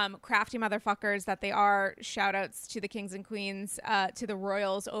 crafty motherfuckers that they are. Shout outs to the kings and queens, to the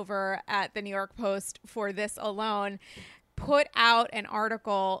royals over at the New York Post for this alone. Put out an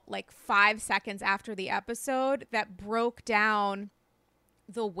article like 5 seconds after the episode that broke down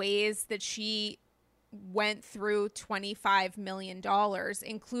the ways that she went through $25 million,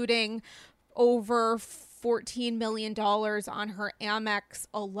 including over $14 million on her Amex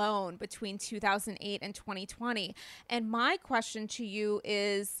alone between 2008 and 2020. And my question to you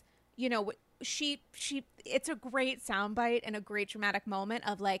is, you know, it's a great soundbite and a great dramatic moment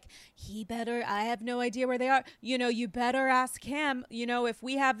of like, I have no idea where they are. You know, you better ask him, you know, if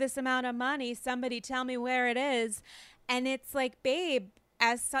we have this amount of money, somebody tell me where it is. And it's like, babe,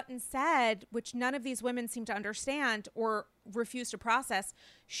 as Sutton said, which none of these women seem to understand or refuse to process,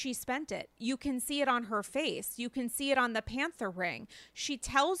 she spent it. You can see it on her face. You can see it on the Panther ring. She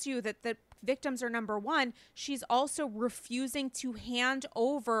tells you that the victims are number one. She's also refusing to hand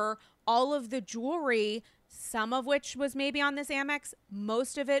over all of the jewelry, some of which was maybe on this Amex,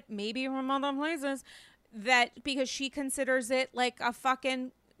 most of it maybe from other places, that because she considers it like a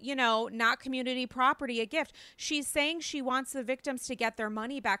fucking, you know, not community property, a gift. She's saying she wants the victims to get their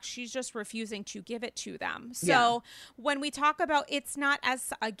money back. She's just refusing to give it to them. So when we talk about, it's not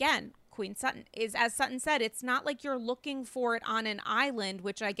as, again, Queen Sutton is, as Sutton said, it's not like you're looking for it on an island,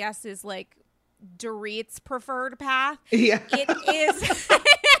 which I guess is like Dorit's preferred path. Yeah. It is.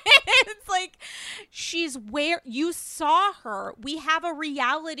 It's like, she's where you saw her. We have a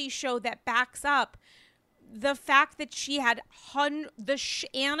reality show that backs up the fact that she had the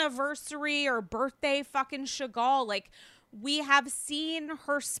anniversary or birthday fucking Chagall. Like, we have seen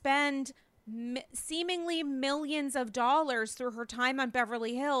her spend seemingly millions of dollars through her time on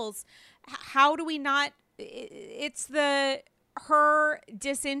Beverly Hills. How do we not? It's her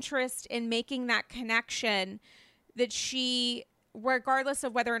disinterest in making that connection that she, regardless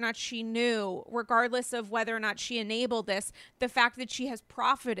of whether or not she knew, regardless of whether or not she enabled this, the fact that she has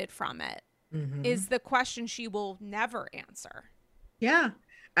profited from it. Is the question she will never answer. Yeah.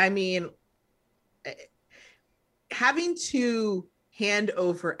 I mean, having to hand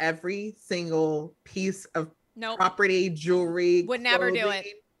over every single piece of property, jewelry, would never do it.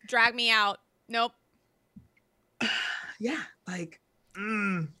 Drag me out. Nope. Yeah. Like,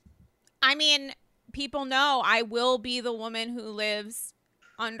 I mean, people know I will be the woman who lives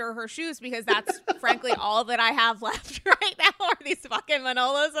under her shoes because that's frankly all that I have left right now are these fucking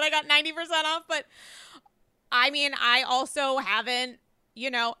Manolos that I got 90% off. But I mean, I also haven't,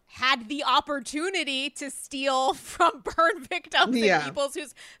 you know, had the opportunity to steal from burn victims and people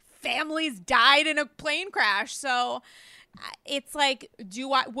whose families died in a plane crash. So it's like,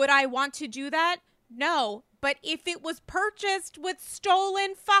 would I want to do that? No. But if it was purchased with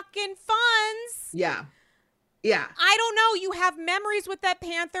stolen fucking funds. Yeah. Yeah. I don't know. You have memories with that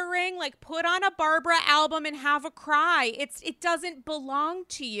Panther ring. Like, put on a Barbara album and have a cry. It doesn't belong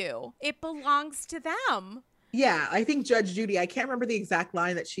to you. It belongs to them. Yeah, I think Judge Judy, I can't remember the exact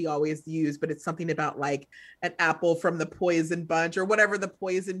line that she always used, but it's something about like an apple from the poison bunch or whatever, the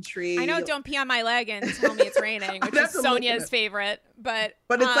poison tree. I know Don't Pee on My Leg and Tell Me It's Raining, which is Sonia's favorite. But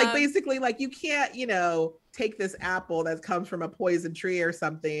it's like basically like you can't, take this apple that comes from a poison tree or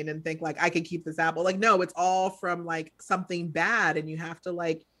something and think like I can keep this apple. Like, no, it's all from like something bad and you have to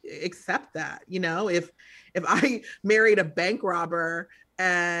like accept that. If I married a bank robber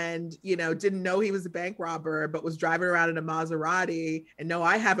and didn't know he was a bank robber but was driving around in a Maserati, and no,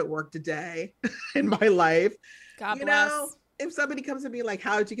 I haven't worked a day in my life, God bless. If somebody comes to me like,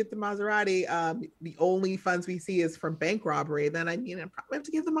 how did you get the Maserati? The only funds we see is from bank robbery, then I probably have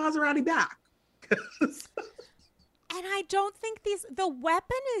to give the Maserati back. And I don't think the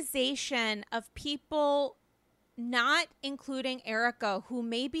weaponization of people, not including Erika, who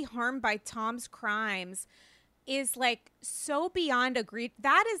may be harmed by Tom's crimes, is like so beyond agreed.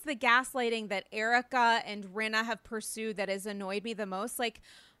 That is the gaslighting that Erika and Rinna have pursued that has annoyed me the most. Like,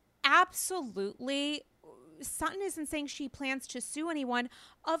 absolutely, Sutton isn't saying she plans to sue anyone.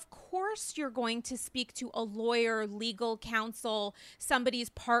 Of course you're going to speak to a lawyer, legal counsel, somebody's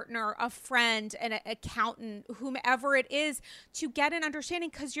partner, a friend, an accountant, whomever it is, to get an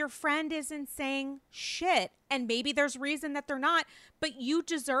understanding, because your friend isn't saying shit. And maybe there's reason that they're not, but you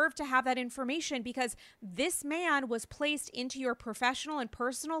deserve to have that information, because this man was placed into your professional and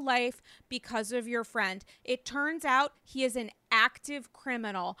personal life because of your friend. It turns out he is an active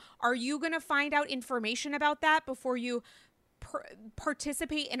criminal. Are you going to find out information about that before you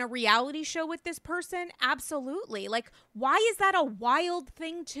participate in a reality show with this person? Absolutely. Like, why is that a wild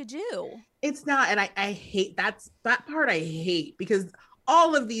thing to do? It's not. And I hate that part. I hate, because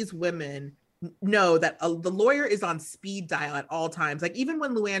all of these women know that the lawyer is on speed dial at all times. Like, even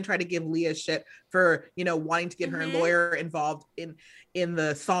when Luann tried to give Leah shit for, wanting to get her lawyer involved in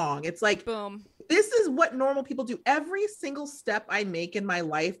the song, it's like, boom. This is what normal people do. Every single step I make in my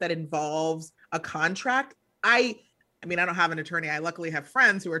life that involves a contract, I don't have an attorney. I luckily have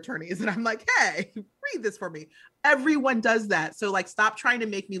friends who are attorneys, and I'm like, hey, read this for me. Everyone does that. So like, stop trying to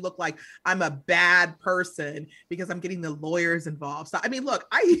make me look like I'm a bad person because I'm getting the lawyers involved. So,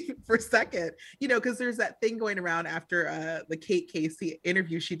 look, for a second, because there's that thing going around after the Kate Casey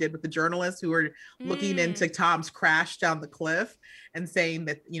interview she did with the journalists who were looking into Tom's crash down the cliff and saying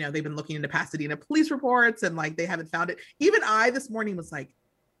that, they've been looking into Pasadena police reports and like, they haven't found it. Even I this morning was like,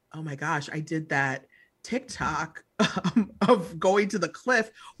 oh my gosh, I did that TikTok of going to the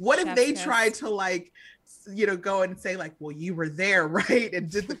cliff. What if they tried to like, go and say like, well, you were there, right? And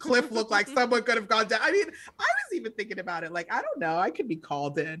did the cliff look like someone could have gone down? I was even thinking about it. Like, I don't know. I could be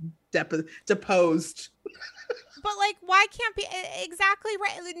called in, deposed. But like, why can't be exactly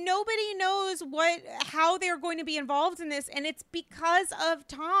right? Nobody knows how they're going to be involved in this. And it's because of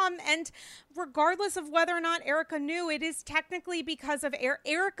Tom. And regardless of whether or not Erika knew, it is technically because of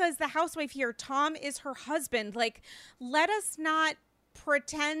Erika is the housewife here. Tom is her husband. Like, let us not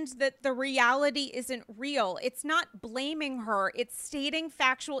pretend that the reality isn't real. It's not blaming her. It's stating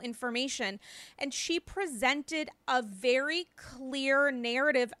factual information. And she presented a very clear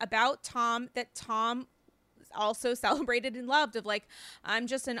narrative about Tom that Tom also celebrated and loved, of like, I'm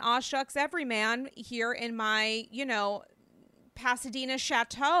just an aw shucks everyman here in my, Pasadena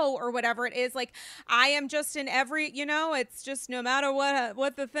chateau or whatever it is. Like, I am just in every, it's just no matter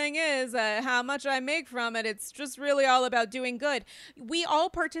what the thing is, how much I make from it, it's just really all about doing good. We all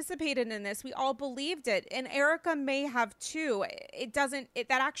participated in this. We all believed it. And Erika may have too. That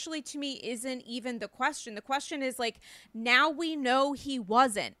actually to me isn't even the question. The question is like, now we know he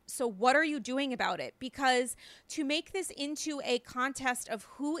wasn't. So what are you doing about it? Because to make this into a contest of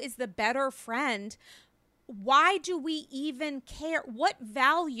who is the better friend, why do we even care? What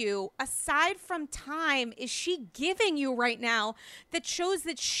value, aside from time, is she giving you right now that shows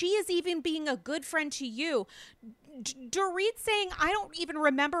that she is even being a good friend to you? Dorit saying, I don't even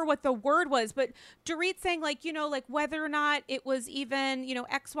remember what the word was, but Dorit saying like, like whether or not it was even,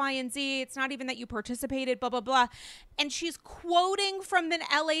 X, Y, and Z, it's not even that you participated, blah, blah, blah. And she's quoting from the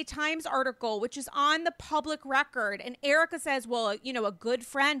LA Times article, which is on the public record. And Erika says, well, a good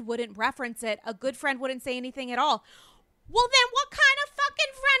friend wouldn't reference it. A good friend wouldn't say anything at all. Well, then what kind of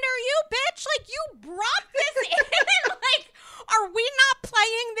fucking friend are you, bitch? Like, you brought this in. Like, are we not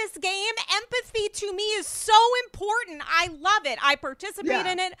playing this game? Empathy to me is so important. I love it. I participate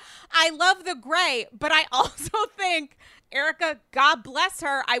in it. I love the gray. But I also think Erika, God bless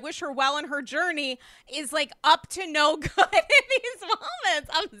her, I wish her well in her journey, is like up to no good in these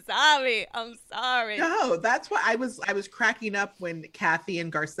moments. I'm sorry. No, that's why I was cracking up when Kathy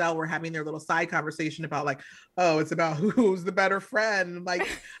and Garcelle were having their little side conversation about like, oh, it's about who's the better friend. Like,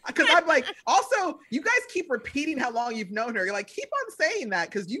 because I'm like, also, you guys keep repeating how long you've known her. You're like, keep on saying that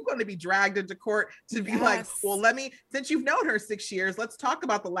because you're going to be dragged into court to be like, well, since you've known her 6 years, let's talk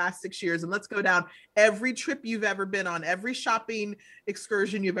about the last 6 years and let's go down every trip you've ever been on, every shopping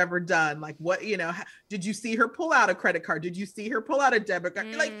excursion you've ever done. Like, what, did you see her pull out a credit card? Did you see her pull out a debit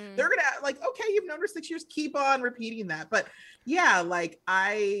card? Like, they're going to, like, okay, you've known her 6 years, keep on repeating that. But yeah, like,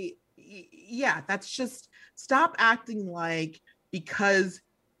 that's just, stop acting like, because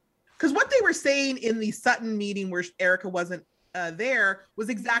what they were saying in the Sutton meeting where Erika wasn't there was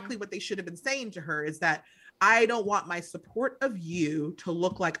exactly what they should have been saying to her, is that I don't want my support of you to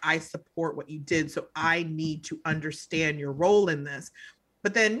look like I support what you did. So I need to understand your role in this.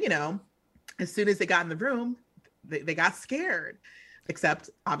 But then, as soon as they got in the room, they got scared, except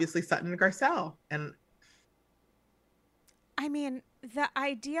obviously Sutton and Garcelle. And I mean, the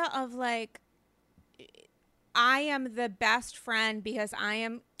idea of like, I am the best friend because I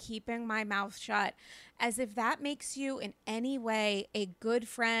am keeping my mouth shut, as if that makes you in any way a good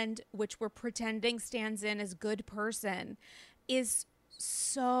friend, which we're pretending stands in as good person, is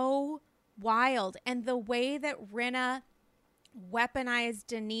so wild. And the way that Rinna weaponized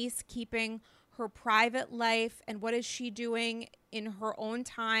Denise keeping her private life, and what is she doing in her own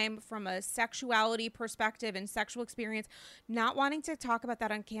time from a sexuality perspective and sexual experience, not wanting to talk about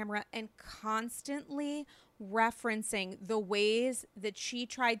that on camera, and constantly referencing the ways that she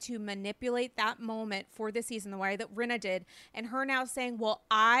tried to manipulate that moment for the season, the way that Rinna did, and her now saying, well,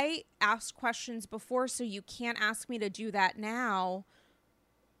 I asked questions before, so you can't ask me to do that now.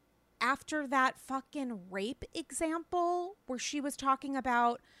 After that fucking rape example where she was talking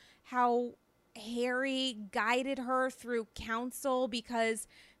about how Harry guided her through counsel because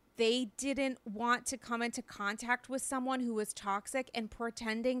they didn't want to come into contact with someone who was toxic, and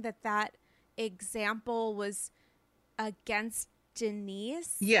pretending that that example was against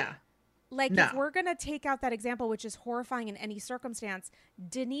Denise. Yeah. Like, no. If we're going to take out that example, which is horrifying in any circumstance,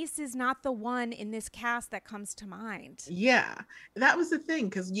 Denise is not the one in this cast that comes to mind. Yeah, that was the thing.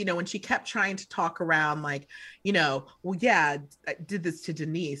 Because, when she kept trying to talk around, like, well, yeah, I did this to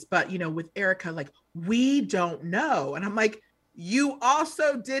Denise. But, with Erika, like, we don't know. And I'm like, you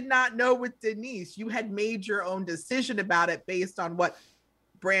also did not know with Denise. You had made your own decision about it based on what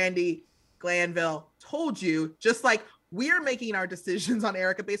Brandi Glanville told you, just like we're making our decisions on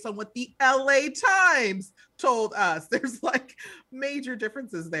Erika based on what the LA Times told us. There's like major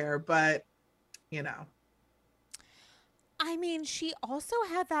differences there, but I mean, she also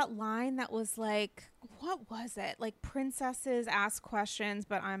had that line that was like, what was it? Like, princesses ask questions,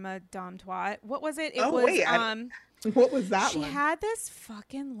 but I'm a dumb twat. What was it? What was that she one? She had this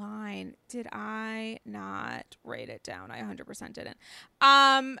fucking line. Did I not write it down? I 100% didn't.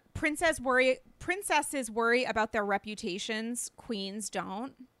 Princesses worry about their reputations. Queens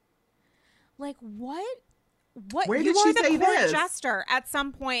don't. Like, what? Where did she say this? Court jester at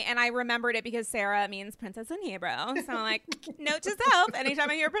some point, and I remembered it because Sarah means princess in Hebrew. So I'm like, note to self: anytime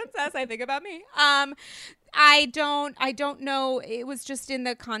I hear princess, I think about me. I don't know. It was just in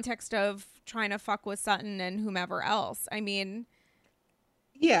the context of trying to fuck with Sutton and whomever else. I mean,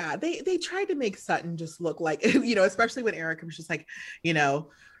 yeah, they tried to make Sutton just look like, especially when Erika was just like,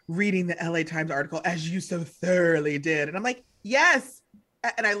 reading the LA Times article as you so thoroughly did, and I'm like, yes.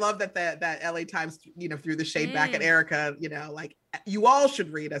 And I love that LA Times, threw the shade back at Erika, like, you all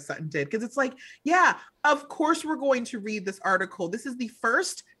should read as Sutton did. Because it's like, yeah, of course we're going to read this article. This is the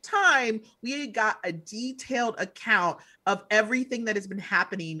first time we got a detailed account of everything that has been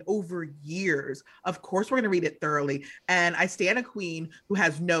happening over years. Of course we're going to read it thoroughly. And I stand a queen who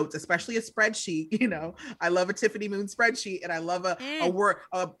has notes, especially a spreadsheet. I love a Tiffany Moon spreadsheet, and I love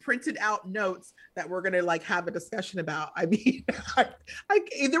a printed out notes that we're going to like have a discussion about. I mean,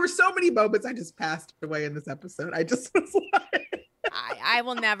 there were so many moments I just passed away in this episode. I just was like, I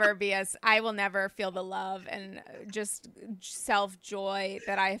will never feel the love and just self-joy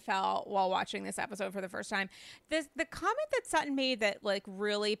that I felt while watching this episode for the first time. The comment that Sutton made that like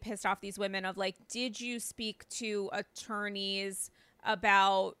really pissed off these women of like, did you speak to attorneys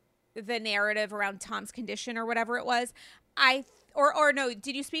about the narrative around Tom's condition or whatever it was? Or no,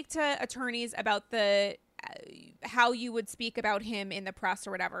 did you speak to attorneys about the how you would speak about him in the press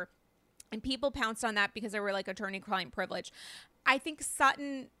or whatever? And people pounced on that because they were like attorney-client privilege. I think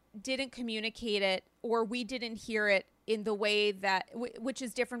Sutton didn't communicate it, or we didn't hear it in the way that, which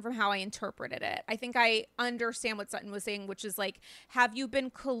is different from how I interpreted it. I think I understand what Sutton was saying, which is like, have you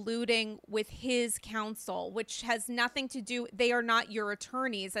been colluding with his counsel, which has nothing to do, they are not your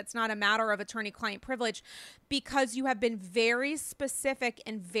attorneys. That's not a matter of attorney-client privilege, because you have been very specific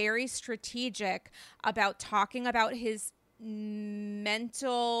and very strategic about talking about his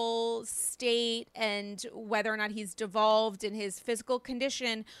mental state and whether or not he's devolved in his physical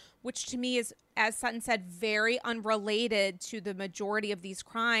condition, which to me is, as Sutton said, very unrelated to the majority of these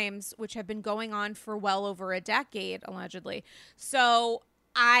crimes, which have been going on for well over a decade, allegedly. So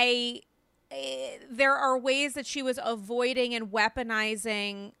there are ways that she was avoiding and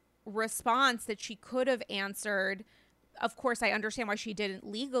weaponizing response that she could have answered. Of course, I understand why she didn't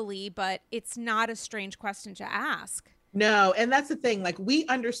legally, but it's not a strange question to ask. No, and that's the thing. Like, we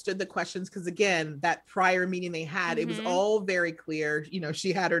understood the questions because, again, that prior meeting they had, it was all very clear. You know,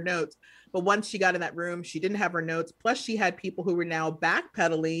 she had her notes, but once she got in that room, she didn't have her notes. Plus, she had people who were now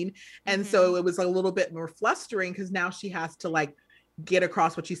backpedaling, and so it was a little bit more flustering because now she has to like get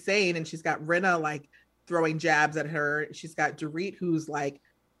across what she's saying, and she's got Rinna like throwing jabs at her. She's got Dorit who's like,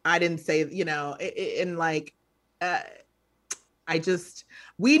 "I didn't say," you know, and like.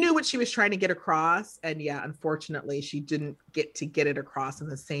 We knew what she was trying to get across. And yeah, unfortunately, she didn't get to get it across in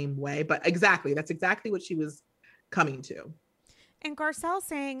the same way. But exactly, that's exactly what she was coming to. And Garcelle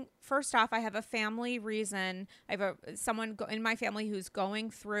saying, first off, I have a family reason. I have someone in my family who's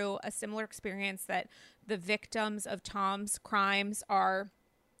going through a similar experience that the victims of Tom's crimes are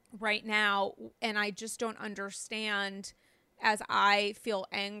right now. And I just don't understand, as I feel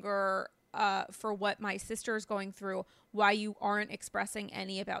anger for what my sister is going through, why you aren't expressing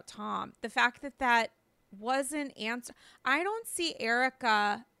any about Tom. The fact that wasn't answered. I don't see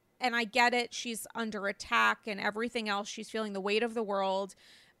Erika, and I get it, she's under attack and everything else. She's feeling the weight of the world.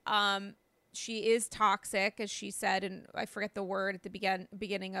 She is toxic, as she said, and I forget the word at the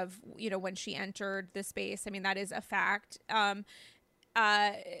beginning of, you know, when she entered the space. I mean, that is a fact.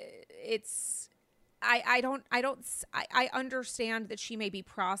 I understand that she may be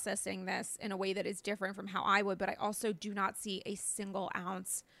processing this in a way that is different from how I would, but I also do not see a single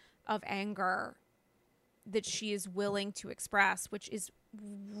ounce of anger that she is willing to express, which is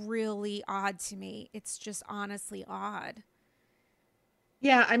really odd to me. It's just honestly odd.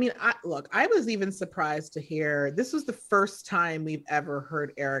 Yeah, I mean, I was even surprised to hear this was the first time we've ever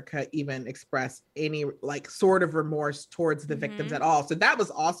heard Erika even express any like sort of remorse towards the victims at all. So that was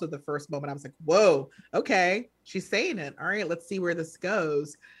also the first moment I was like, whoa, okay, she's saying it. All right, let's see where this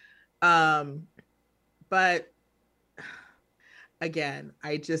goes. But again,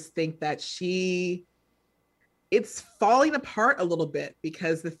 I just think that it's falling apart a little bit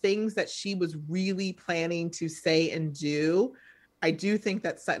because the things that she was really planning to say and do, I do think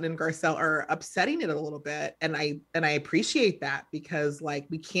that Sutton and Garcelle are upsetting it a little bit. And I appreciate that, because like,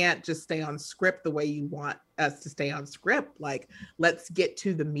 we can't just stay on script the way you want us to stay on script. Like, let's get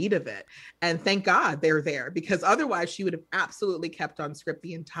to the meat of it. And thank God they're there, because otherwise she would have absolutely kept on script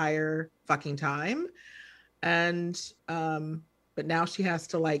the entire fucking time. And, but now she has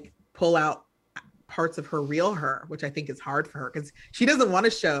to like pull out parts of her real her, which I think is hard for her because she doesn't want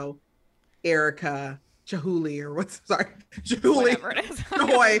to show Erika Chihuly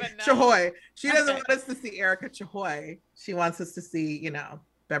Chahoy. She doesn't want us to see Erika Chahoy. She wants us to see, you know,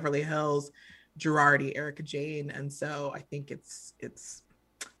 Beverly Hills, Girardi, Erika Jane. And so I think it's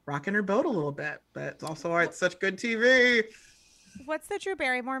rocking her boat a little bit, but it's also, it's such good TV. What's the Drew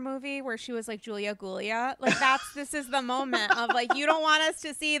Barrymore movie where she was like Julia Gulia? Like, this is the moment of like, you don't want us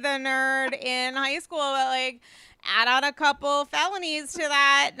to see the nerd in high school, but like, add on a couple felonies to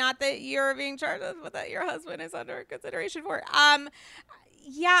that. Not that you're being charged with, but that your husband is under consideration for.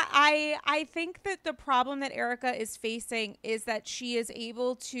 Yeah, I think that the problem that Erika is facing is that she is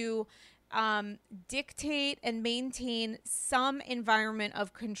able to dictate and maintain some environment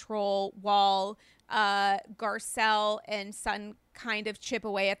of control while Garcelle and Sutton kind of chip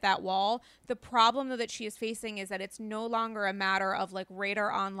away at that wall. The problem though that she is facing is that it's no longer a matter of like Radar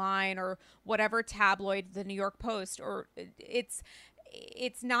Online or whatever tabloid, the New York Post, or it's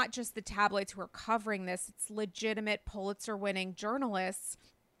not just the tabloids who are covering this. It's legitimate Pulitzer-winning journalists.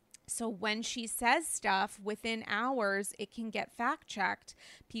 So when she says stuff, within hours, it can get fact-checked.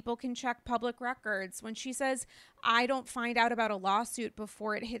 People can check public records. When she says, I don't find out about a lawsuit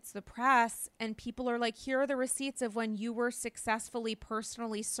before it hits the press, and people are like, here are the receipts of when you were successfully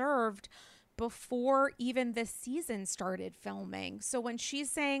personally served before even the season started filming. So when she's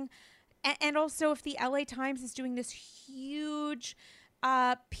saying, and also if the LA Times is doing this huge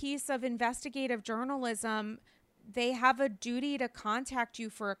piece of investigative journalism they have a duty to contact you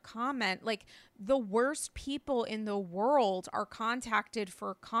for a comment. Like, the worst people in the world are contacted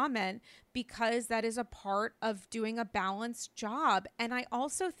for a comment because that is a part of doing a balanced job. And I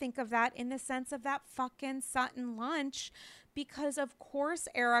also think of that in the sense of that fucking Sutton lunch, because of course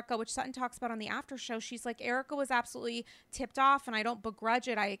Erica, which Sutton talks about on the after show, she's like, Erica was absolutely tipped off and I don't begrudge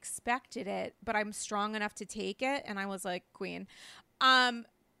it. I expected it, but I'm strong enough to take it. And I was like, queen.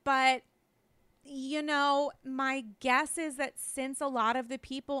 But you know, my guess is that since a lot of the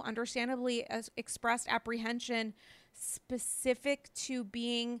people understandably expressed apprehension specific to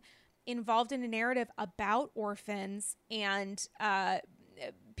being involved in a narrative about orphans and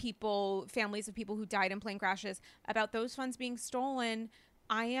people, families of people who died in plane crashes, about those funds being stolen,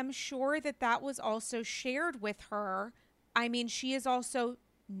 I am sure that that was also shared with her. I mean, she is also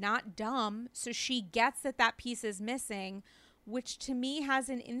not dumb, so she gets that that piece is missing, which to me has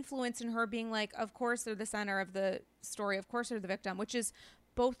an influence in her being like, of course they're the center of the story, of course they're the victim, which is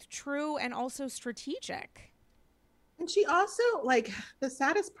both true and also strategic. And she also, like, the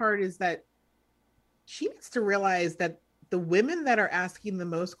saddest part is that she needs to realize that the women that are asking the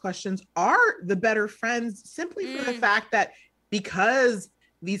most questions are the better friends, simply for the fact that because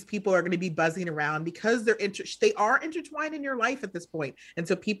these people are going to be buzzing around, because they are intertwined in your life at this point. And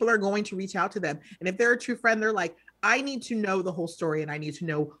so people are going to reach out to them. And if they're a true friend, they're like, I need to know the whole story and I need to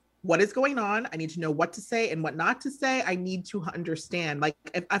know what is going on. I need to know what to say and what not to say. I need to understand. Like,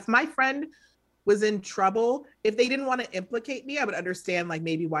 if my friend was in trouble, if they didn't want to implicate me, I would understand like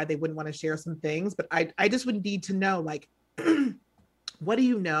maybe why they wouldn't want to share some things. But I just would need to know, like, what do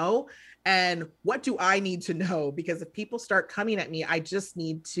you know? And what do I need to know? Because if people start coming at me, I just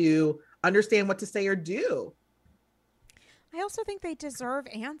need to understand what to say or do. I also think they deserve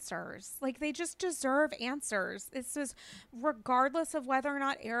answers. Like, they just deserve answers. This is regardless of whether or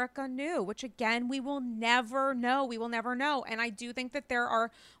not Erica knew, which again, we will never know. We will never know. And I do think that there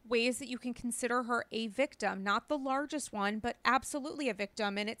are ways that you can consider her a victim, not the largest one, but absolutely a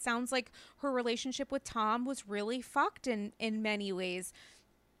victim. And it sounds like her relationship with Tom was really fucked in many ways.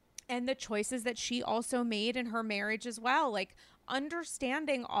 And the choices that she also made in her marriage as well. Like,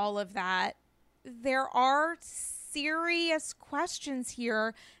 understanding all of that, there are serious questions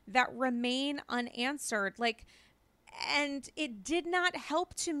here that remain unanswered. Like, and it did not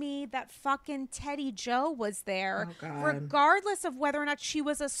help to me that fucking Teddy Joe was there, regardless of whether or not she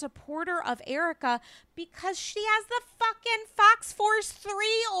was a supporter of Erica, because she has the fucking Fox Force 3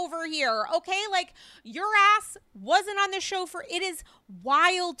 over here. Okay. Like, your ass wasn't on the show for, it is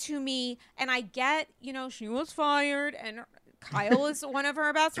wild to me. And I get, you know, she was fired and Kyle is one of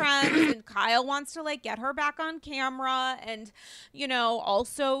her best friends and Kyle wants to like get her back on camera. And, you know,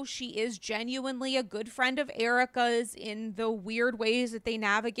 also she is genuinely a good friend of Erica's in the weird ways that they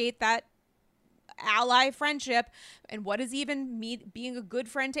navigate that ally friendship. And what does even being a good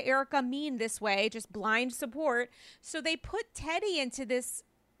friend to Erica mean this way? Just blind support. So they put Teddy into this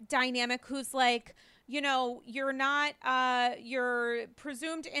dynamic who's like, you know, you're not, you're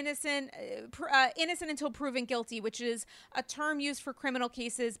presumed innocent, innocent until proven guilty, which is a term used for criminal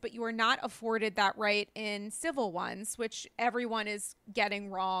cases, but you are not afforded that right in civil ones, which everyone is getting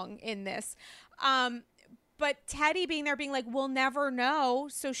wrong in this. But Teddy being there being like, we'll never know,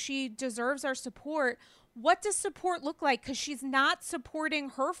 so she deserves our support. What does support look like? Because she's not supporting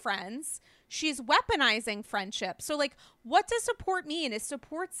her friends. She's weaponizing friendship. So, like, what does support mean? Is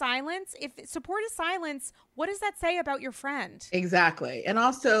support silence? If support is silence, what does that say about your friend? Exactly. And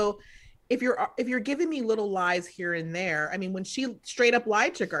also, if you're giving me little lies here and there, I mean, when she straight up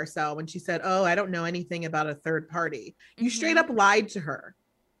lied to Garcelle, when she said, oh, I don't know anything about a third party, you straight up lied to her.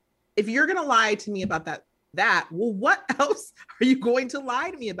 If you're going to lie to me about that, well, what else are you going to lie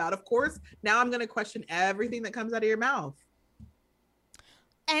to me about? Of course, now I'm going to question everything that comes out of your mouth.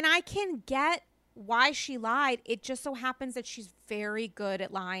 And I can get why she lied. It just so happens that she's very good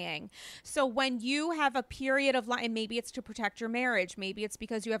at lying. So when you have a period of lying, maybe it's to protect your marriage, maybe it's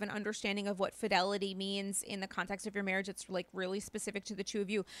because you have an understanding of what fidelity means in the context of your marriage. It's like really specific to the two of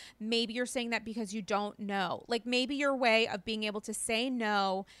you. Maybe you're saying that because you don't know. Like, maybe your way of being able to say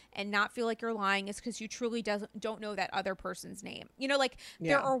no and not feel like you're lying is because you truly don't know that other person's name. You know, like,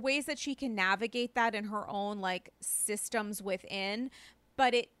 there are ways that she can navigate that in her own like systems within,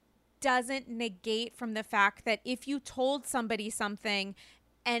 but it doesn't negate from the fact that if you told somebody something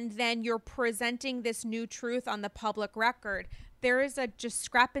and then you're presenting this new truth on the public record, there is a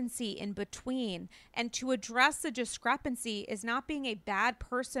discrepancy in between. And to address the discrepancy is not being a bad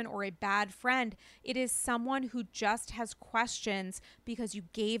person or a bad friend. It is someone who just has questions because you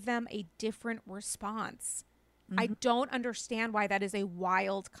gave them a different response. I don't understand why that is a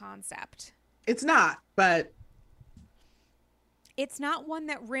wild concept. It's not, but It's not one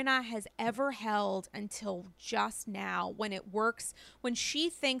that Rinna has ever held until just now, when it works, when she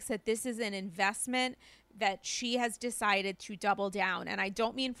thinks that this is an investment that she has decided to double down. And I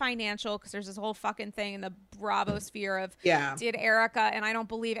don't mean financial, because there's this whole fucking thing in the Bravo sphere of did Erica, and I don't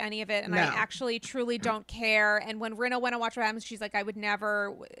believe any of it. And I actually truly don't care. And when Rinna went to Watch What Happens, she's like, I would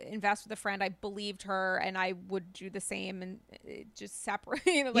never invest with a friend. I believed her and I would do the same, and just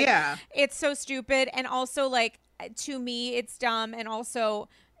separate. Like, it's so stupid. And also, like, to me, it's dumb. And also,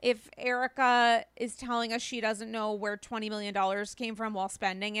 if Erica is telling us she doesn't know where $20 million came from while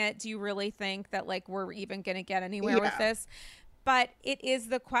spending it, do you really think that, like, we're even going to get anywhere with this? But it is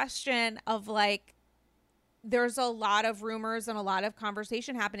the question of, like, there's a lot of rumors and a lot of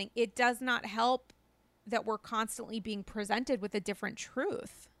conversation happening. It does not help that we're constantly being presented with a different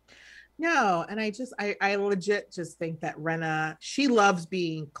truth. No, and I legit just think that Rinna, she loves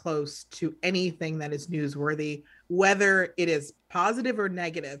being close to anything that is newsworthy, whether it is positive or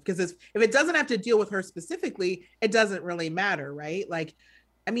negative. Because if it doesn't have to deal with her specifically, it doesn't really matter, right? Like,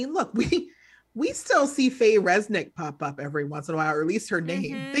 I mean, look, we still see Faye Resnick pop up every once in a while, or at least her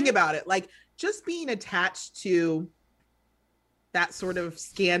name. Think about it. Like, just being attached to that sort of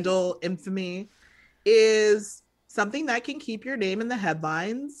scandal infamy is something that can keep your name in the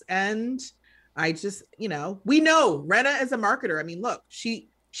headlines. And I just, we know Rinna is a marketer. I mean, look, she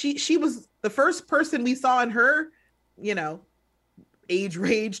was the first person we saw in her, age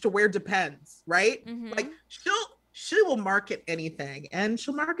range to wear Depends, right? Like, she will market anything, and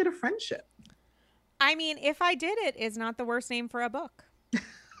she'll market a friendship. I mean, If I Did It is not the worst name for a book.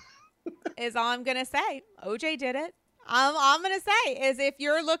 Is all I'm gonna say. OJ did it. I'm going to say is, if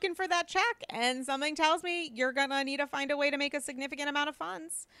you're looking for that check and something tells me you're going to need to find a way to make a significant amount of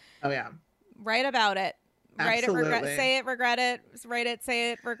funds. Oh, yeah. Write about it. Absolutely. Write it, say it, regret it. Write it,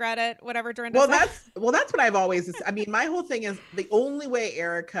 say it, regret it. Whatever Dorinda said. That's what I've always, I mean, my whole thing is the only way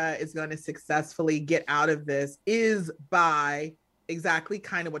Erica is going to successfully get out of this is by exactly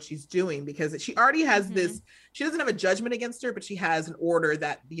kind of what she's doing, because she already has this, she doesn't have a judgment against her, but she has an order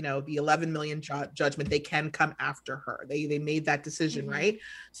that, the 11 million judgment, they can come after her. They made that decision, right?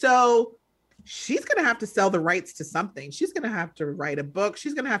 So she's going to have to sell the rights to something. She's going to have to write a book.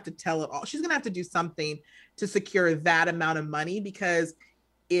 She's going to have to tell it all. She's going to have to do something to secure that amount of money, because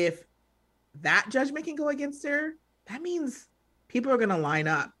if that judgment can go against her, that means people are going to line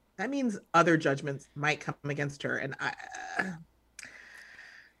up. That means other judgments might come against her. And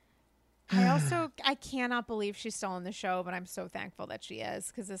I cannot believe she's still on the show, but I'm so thankful that she is,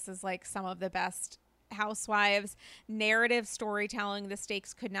 because this is like some of the best Housewives narrative storytelling. The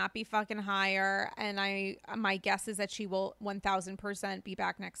stakes could not be fucking higher, and my guess is that she will 1000% be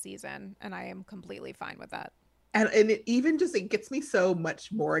back next season, and I am completely fine with that. And it even just, it gets me so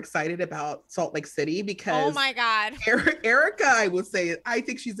much more excited about Salt Lake City, because oh my God, Erica, I will say, I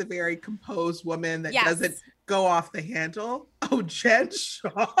think she's a very composed woman that doesn't go off the handle. Oh, Jen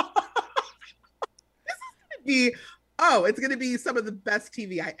Shah. It's gonna be some of the best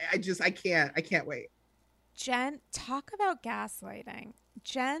TV. I can't wait. Jen, talk about gaslighting.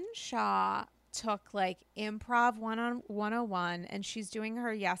 Jen Shah took like improv 101, and she's doing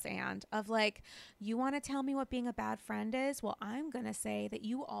her yes and of like, you want to tell me what being a bad friend is? Well, I'm gonna say that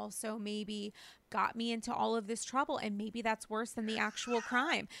you also maybe got me into all of this trouble, and maybe that's worse than the actual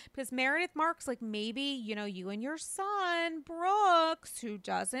crime. Because Meredith Marks, like, maybe, you and your son Brooks, who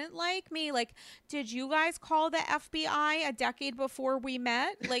doesn't like me, like, did you guys call the FBI a decade before we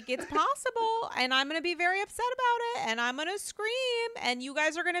met? Like, it's possible, and I'm gonna be very upset about it, and I'm gonna scream, and you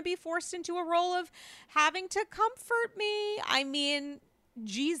guys are gonna be forced into a role of having to comfort me. I mean,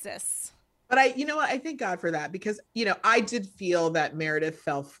 Jesus. But I thank God for that, because, I did feel that Meredith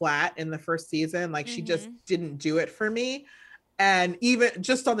fell flat in the first season. Like, she just didn't do it for me. And even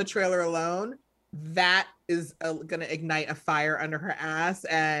just on the trailer alone, that is going to ignite a fire under her ass.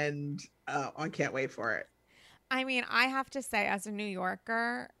 And I can't wait for it. I mean, I have to say, as a New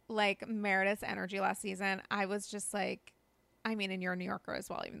Yorker, like, Meredith's energy last season, I was just like, I mean, and you're a New Yorker as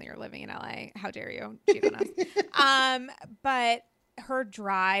well, even though you're living in LA. How dare you cheat on us? But her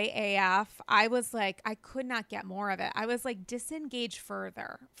dry AF, I was like, I could not get more of it. I was like, disengage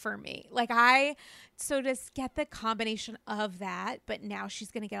further for me. Like, so to get the combination of that, but now she's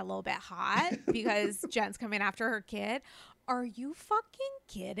going to get a little bit hot because Jen's coming after her kid. Are you fucking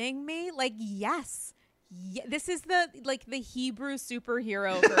kidding me? Like, yes. Yeah, this is the Hebrew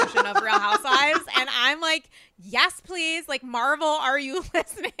superhero version of Real Housewives, and I'm like, yes, please. Like, Marvel, are you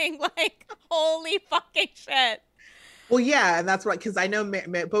listening? Like, holy fucking shit. Well, yeah, and that's right, because I know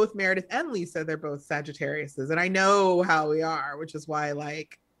both Meredith and Lisa, they're both Sagittariuses, and I know how we are, which is why,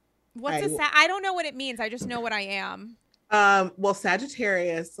 like, I don't know what it means. I just know what I am. Well,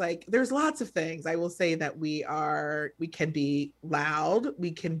 Sagittarius, like there's lots of things. I will say that we can be loud,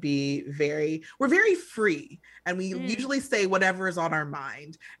 we're very free, and we usually say whatever is on our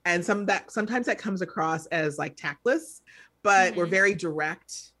mind. And sometimes that comes across as like tactless, but we're very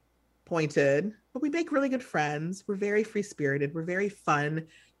direct, pointed, but we make really good friends. We're very free spirited, we're very fun,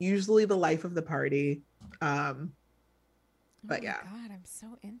 usually the life of the party. But yeah. God, I'm so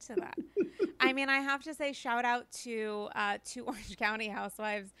into that. I mean, I have to say, shout out to Orange County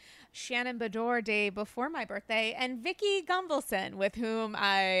Housewives, Shannon Bedore day before my birthday, and Vicky Gumbelson, with whom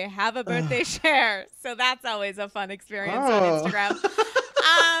I have a birthday share. So that's always a fun experience on Instagram.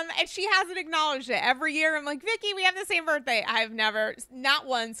 And she hasn't acknowledged it. Every year I'm like, Vicky, we have the same birthday. I've never, not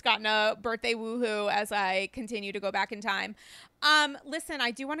once, gotten a birthday woohoo as I continue to go back in time. Listen, I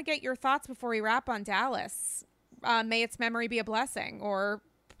do want to get your thoughts before we wrap on Dallas. May its memory be a blessing, or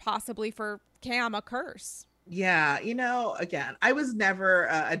possibly for Cam a curse. Yeah, again, I was never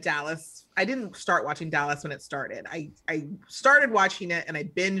a Dallas. I didn't start watching Dallas when it started. I started watching it and I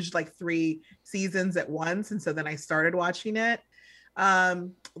binged like 3 seasons at once, and so then I started watching it.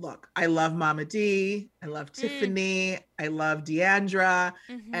 Look, I love Mama D, I love Tiffany, I love Deandra,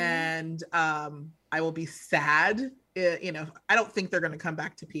 and I will be sad. I don't think they're going to come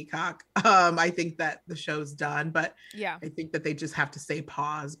back to Peacock. I think that the show's done, but yeah, I think that they just have to say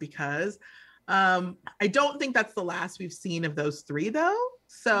pause, because I don't think that's the last we've seen of those 3 though.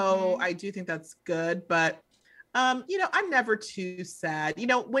 So I do think that's good, but I'm never too sad.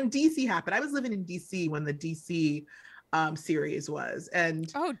 When DC happened, I was living in DC when the DC series was, and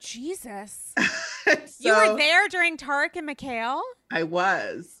oh Jesus. So, you were there during Tarek and Mikhail? I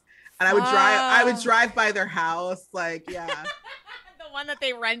was. And I would drive by their house, like, yeah. The one that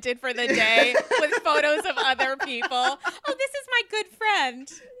they rented for the day with photos of other people. Oh, this is my good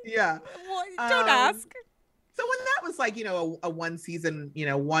friend. Yeah. Well, don't ask. So when that was like, a 1 season,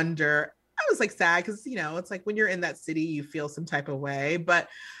 wonder, I was like sad because, it's like when you're in that city, you feel some type of way. But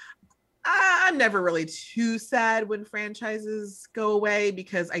I'm never really too sad when franchises go away,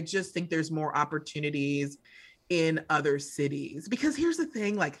 because I just think there's more opportunities in other cities. Because here's the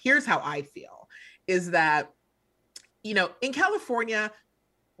thing, like, here's how I feel, is that, in California,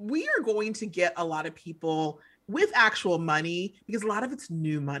 we are going to get a lot of people with actual money, because a lot of it's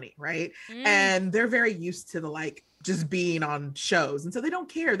new money, right? And they're very used to the, like, just being on shows. And so they don't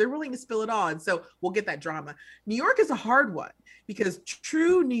care. They're willing to spill it all. And so we'll get that drama. New York is a hard one, because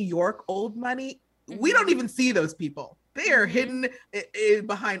true New York old money, we don't even see those people. They are hidden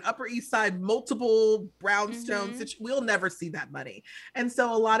behind Upper East Side, multiple brownstones. We'll never see that money. And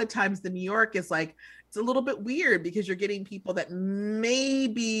so a lot of times the New York is like, it's a little bit weird, because you're getting people that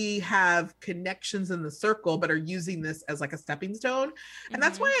maybe have connections in the circle, but are using this as like a stepping stone. And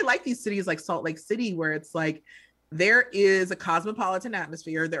that's why I like these cities like Salt Lake City, where it's like, there is a cosmopolitan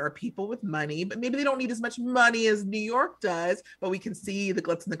atmosphere. There are people with money, but maybe they don't need as much money as New York does, but we can see the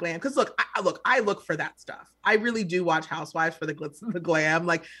glitz and the glam. Because I look for that stuff. I really do watch Housewives for the glitz and the glam.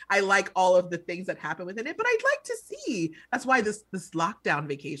 Like, I like all of the things that happen within it, but I'd like to see. That's why this lockdown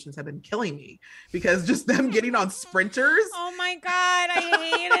vacations have been killing me, because just them getting on sprinters. Oh my God, I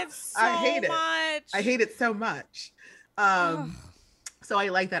hate it so much. I hate it so much. So I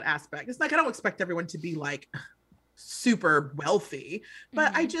like that aspect. It's like, I don't expect everyone to be like super wealthy,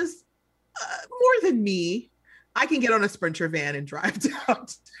 but I just more than me, I can get on a Sprinter van and drive down.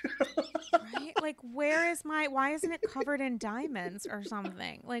 Right? Like, why isn't it covered in diamonds or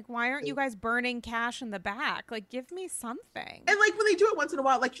something? Like, why aren't you guys burning cash in the back? Like, give me something. And like, when they do it once in a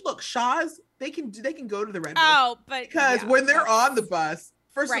while, like, look, Shaw's, they can go to the Red Bull. Oh, but because when they're on the bus,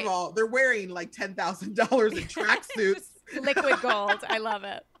 first of all, they're wearing like $10,000 in tracksuits. Liquid gold. I love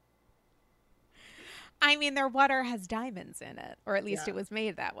it. I mean, their water has diamonds in it, or at least it was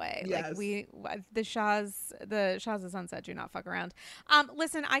made that way. Yes. Like the Shahs of Sunset do not fuck around.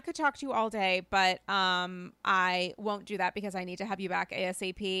 Listen, I could talk to you all day, but I won't do that, because I need to have you back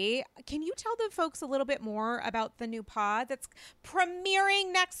ASAP. Can you tell the folks a little bit more about the new pod that's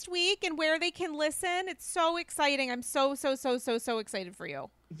premiering next week and where they can listen? It's so exciting. I'm so excited for you.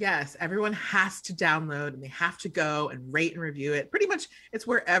 Yes, everyone has to download, and they have to go and rate and review it. Pretty much it's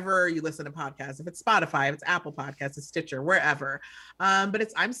wherever you listen to podcasts. If it's Spotify, if it's Apple Podcasts, it's Stitcher, wherever. But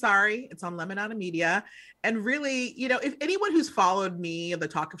I'm sorry, it's on Lemonada Media. And really, if anyone who's followed me, the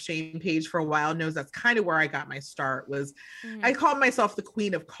Talk of Shame page for a while, knows that's kind of where I got my start. Was I call myself the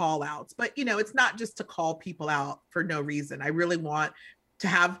queen of call outs, but it's not just to call people out for no reason. I really want to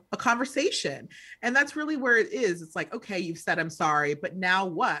have a conversation. And that's really where it is. It's like, okay, you've said I'm sorry, but now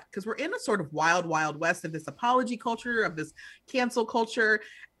what? Because we're in a sort of wild, wild west of this apology culture, of this cancel culture.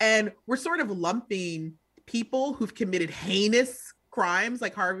 And we're sort of lumping people who've committed heinous crimes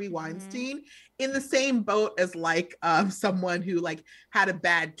like Harvey Weinstein in the same boat as like someone who like had a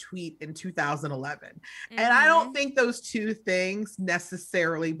bad tweet in 2011. And I don't think those two things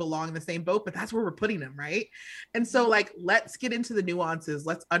necessarily belong in the same boat, but that's where we're putting them, right? And so like, let's get into the nuances.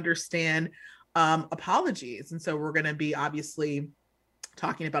 Let's understand apologies. And so we're going to be obviously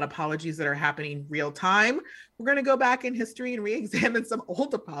talking about apologies that are happening real time. We're going to go back in history and re-examine some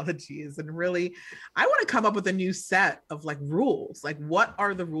old apologies. And really, I want to come up with a new set of like rules. Like, what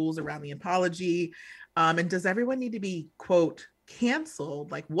are the rules around the apology? And does everyone need to be, quote,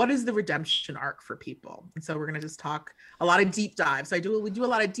 canceled? Like, what is the redemption arc for people? And so we're going to just talk a lot of deep dives. We do a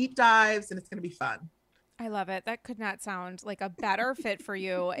lot of deep dives, and it's going to be fun. I love it. That could not sound like a better fit for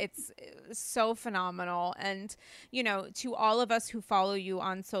you. It's so phenomenal. And, you know, to all of us who follow you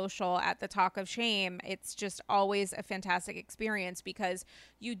on social at The Talk of Shame, it's just always a fantastic experience because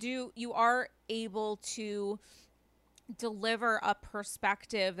you are able to deliver a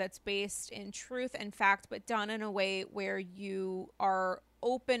perspective that's based in truth and fact, but done in a way where you are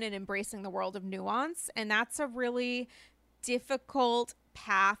open and embracing the world of nuance. And that's a really difficult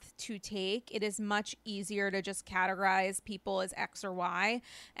path to take. It is much easier to just categorize people as X or Y.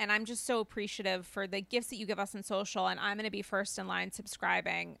 And I'm just so appreciative for the gifts that you give us on social. And I'm going to be first in line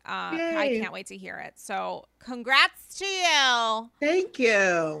subscribing. I can't wait to hear it. So congrats to you. Thank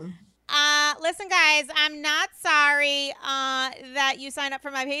you. Listen, guys, I'm not sorry that you signed up for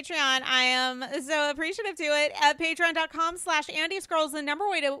my Patreon. I am so appreciative to it. At patreon.com/AndyScrolls, the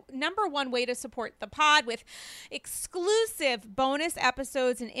number one way to support the pod with exclusive bonus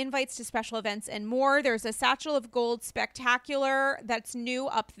episodes and invites to special events and more. There's a Satchel of Gold Spectacular that's new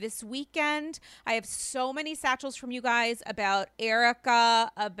up this weekend. I have so many satchels from you guys about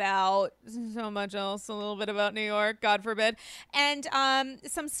Erica, about so much else, a little bit about New York, God forbid, and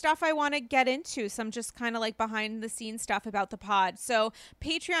some stuff I want to get into, some just kind of like behind the scenes stuff about the pod. So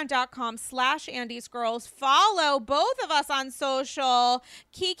patreon.com/AndyScrolls. Follow both of us on social.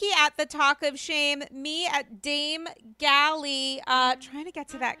 Kiki at The Talk of Shame, me at Dame Galley. Trying to get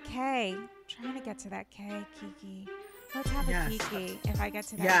to that K. Kiki. Let's have a Kiki if I get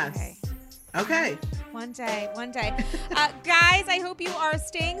to that K. Okay. One day. Guys, I hope you are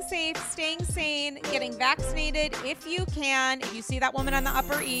staying safe, staying sane, getting vaccinated if you can. If you see that woman on the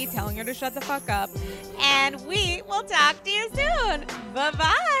upper E, telling her to shut the fuck up. And we will talk to you soon.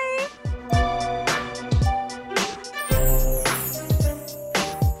 Bye-bye.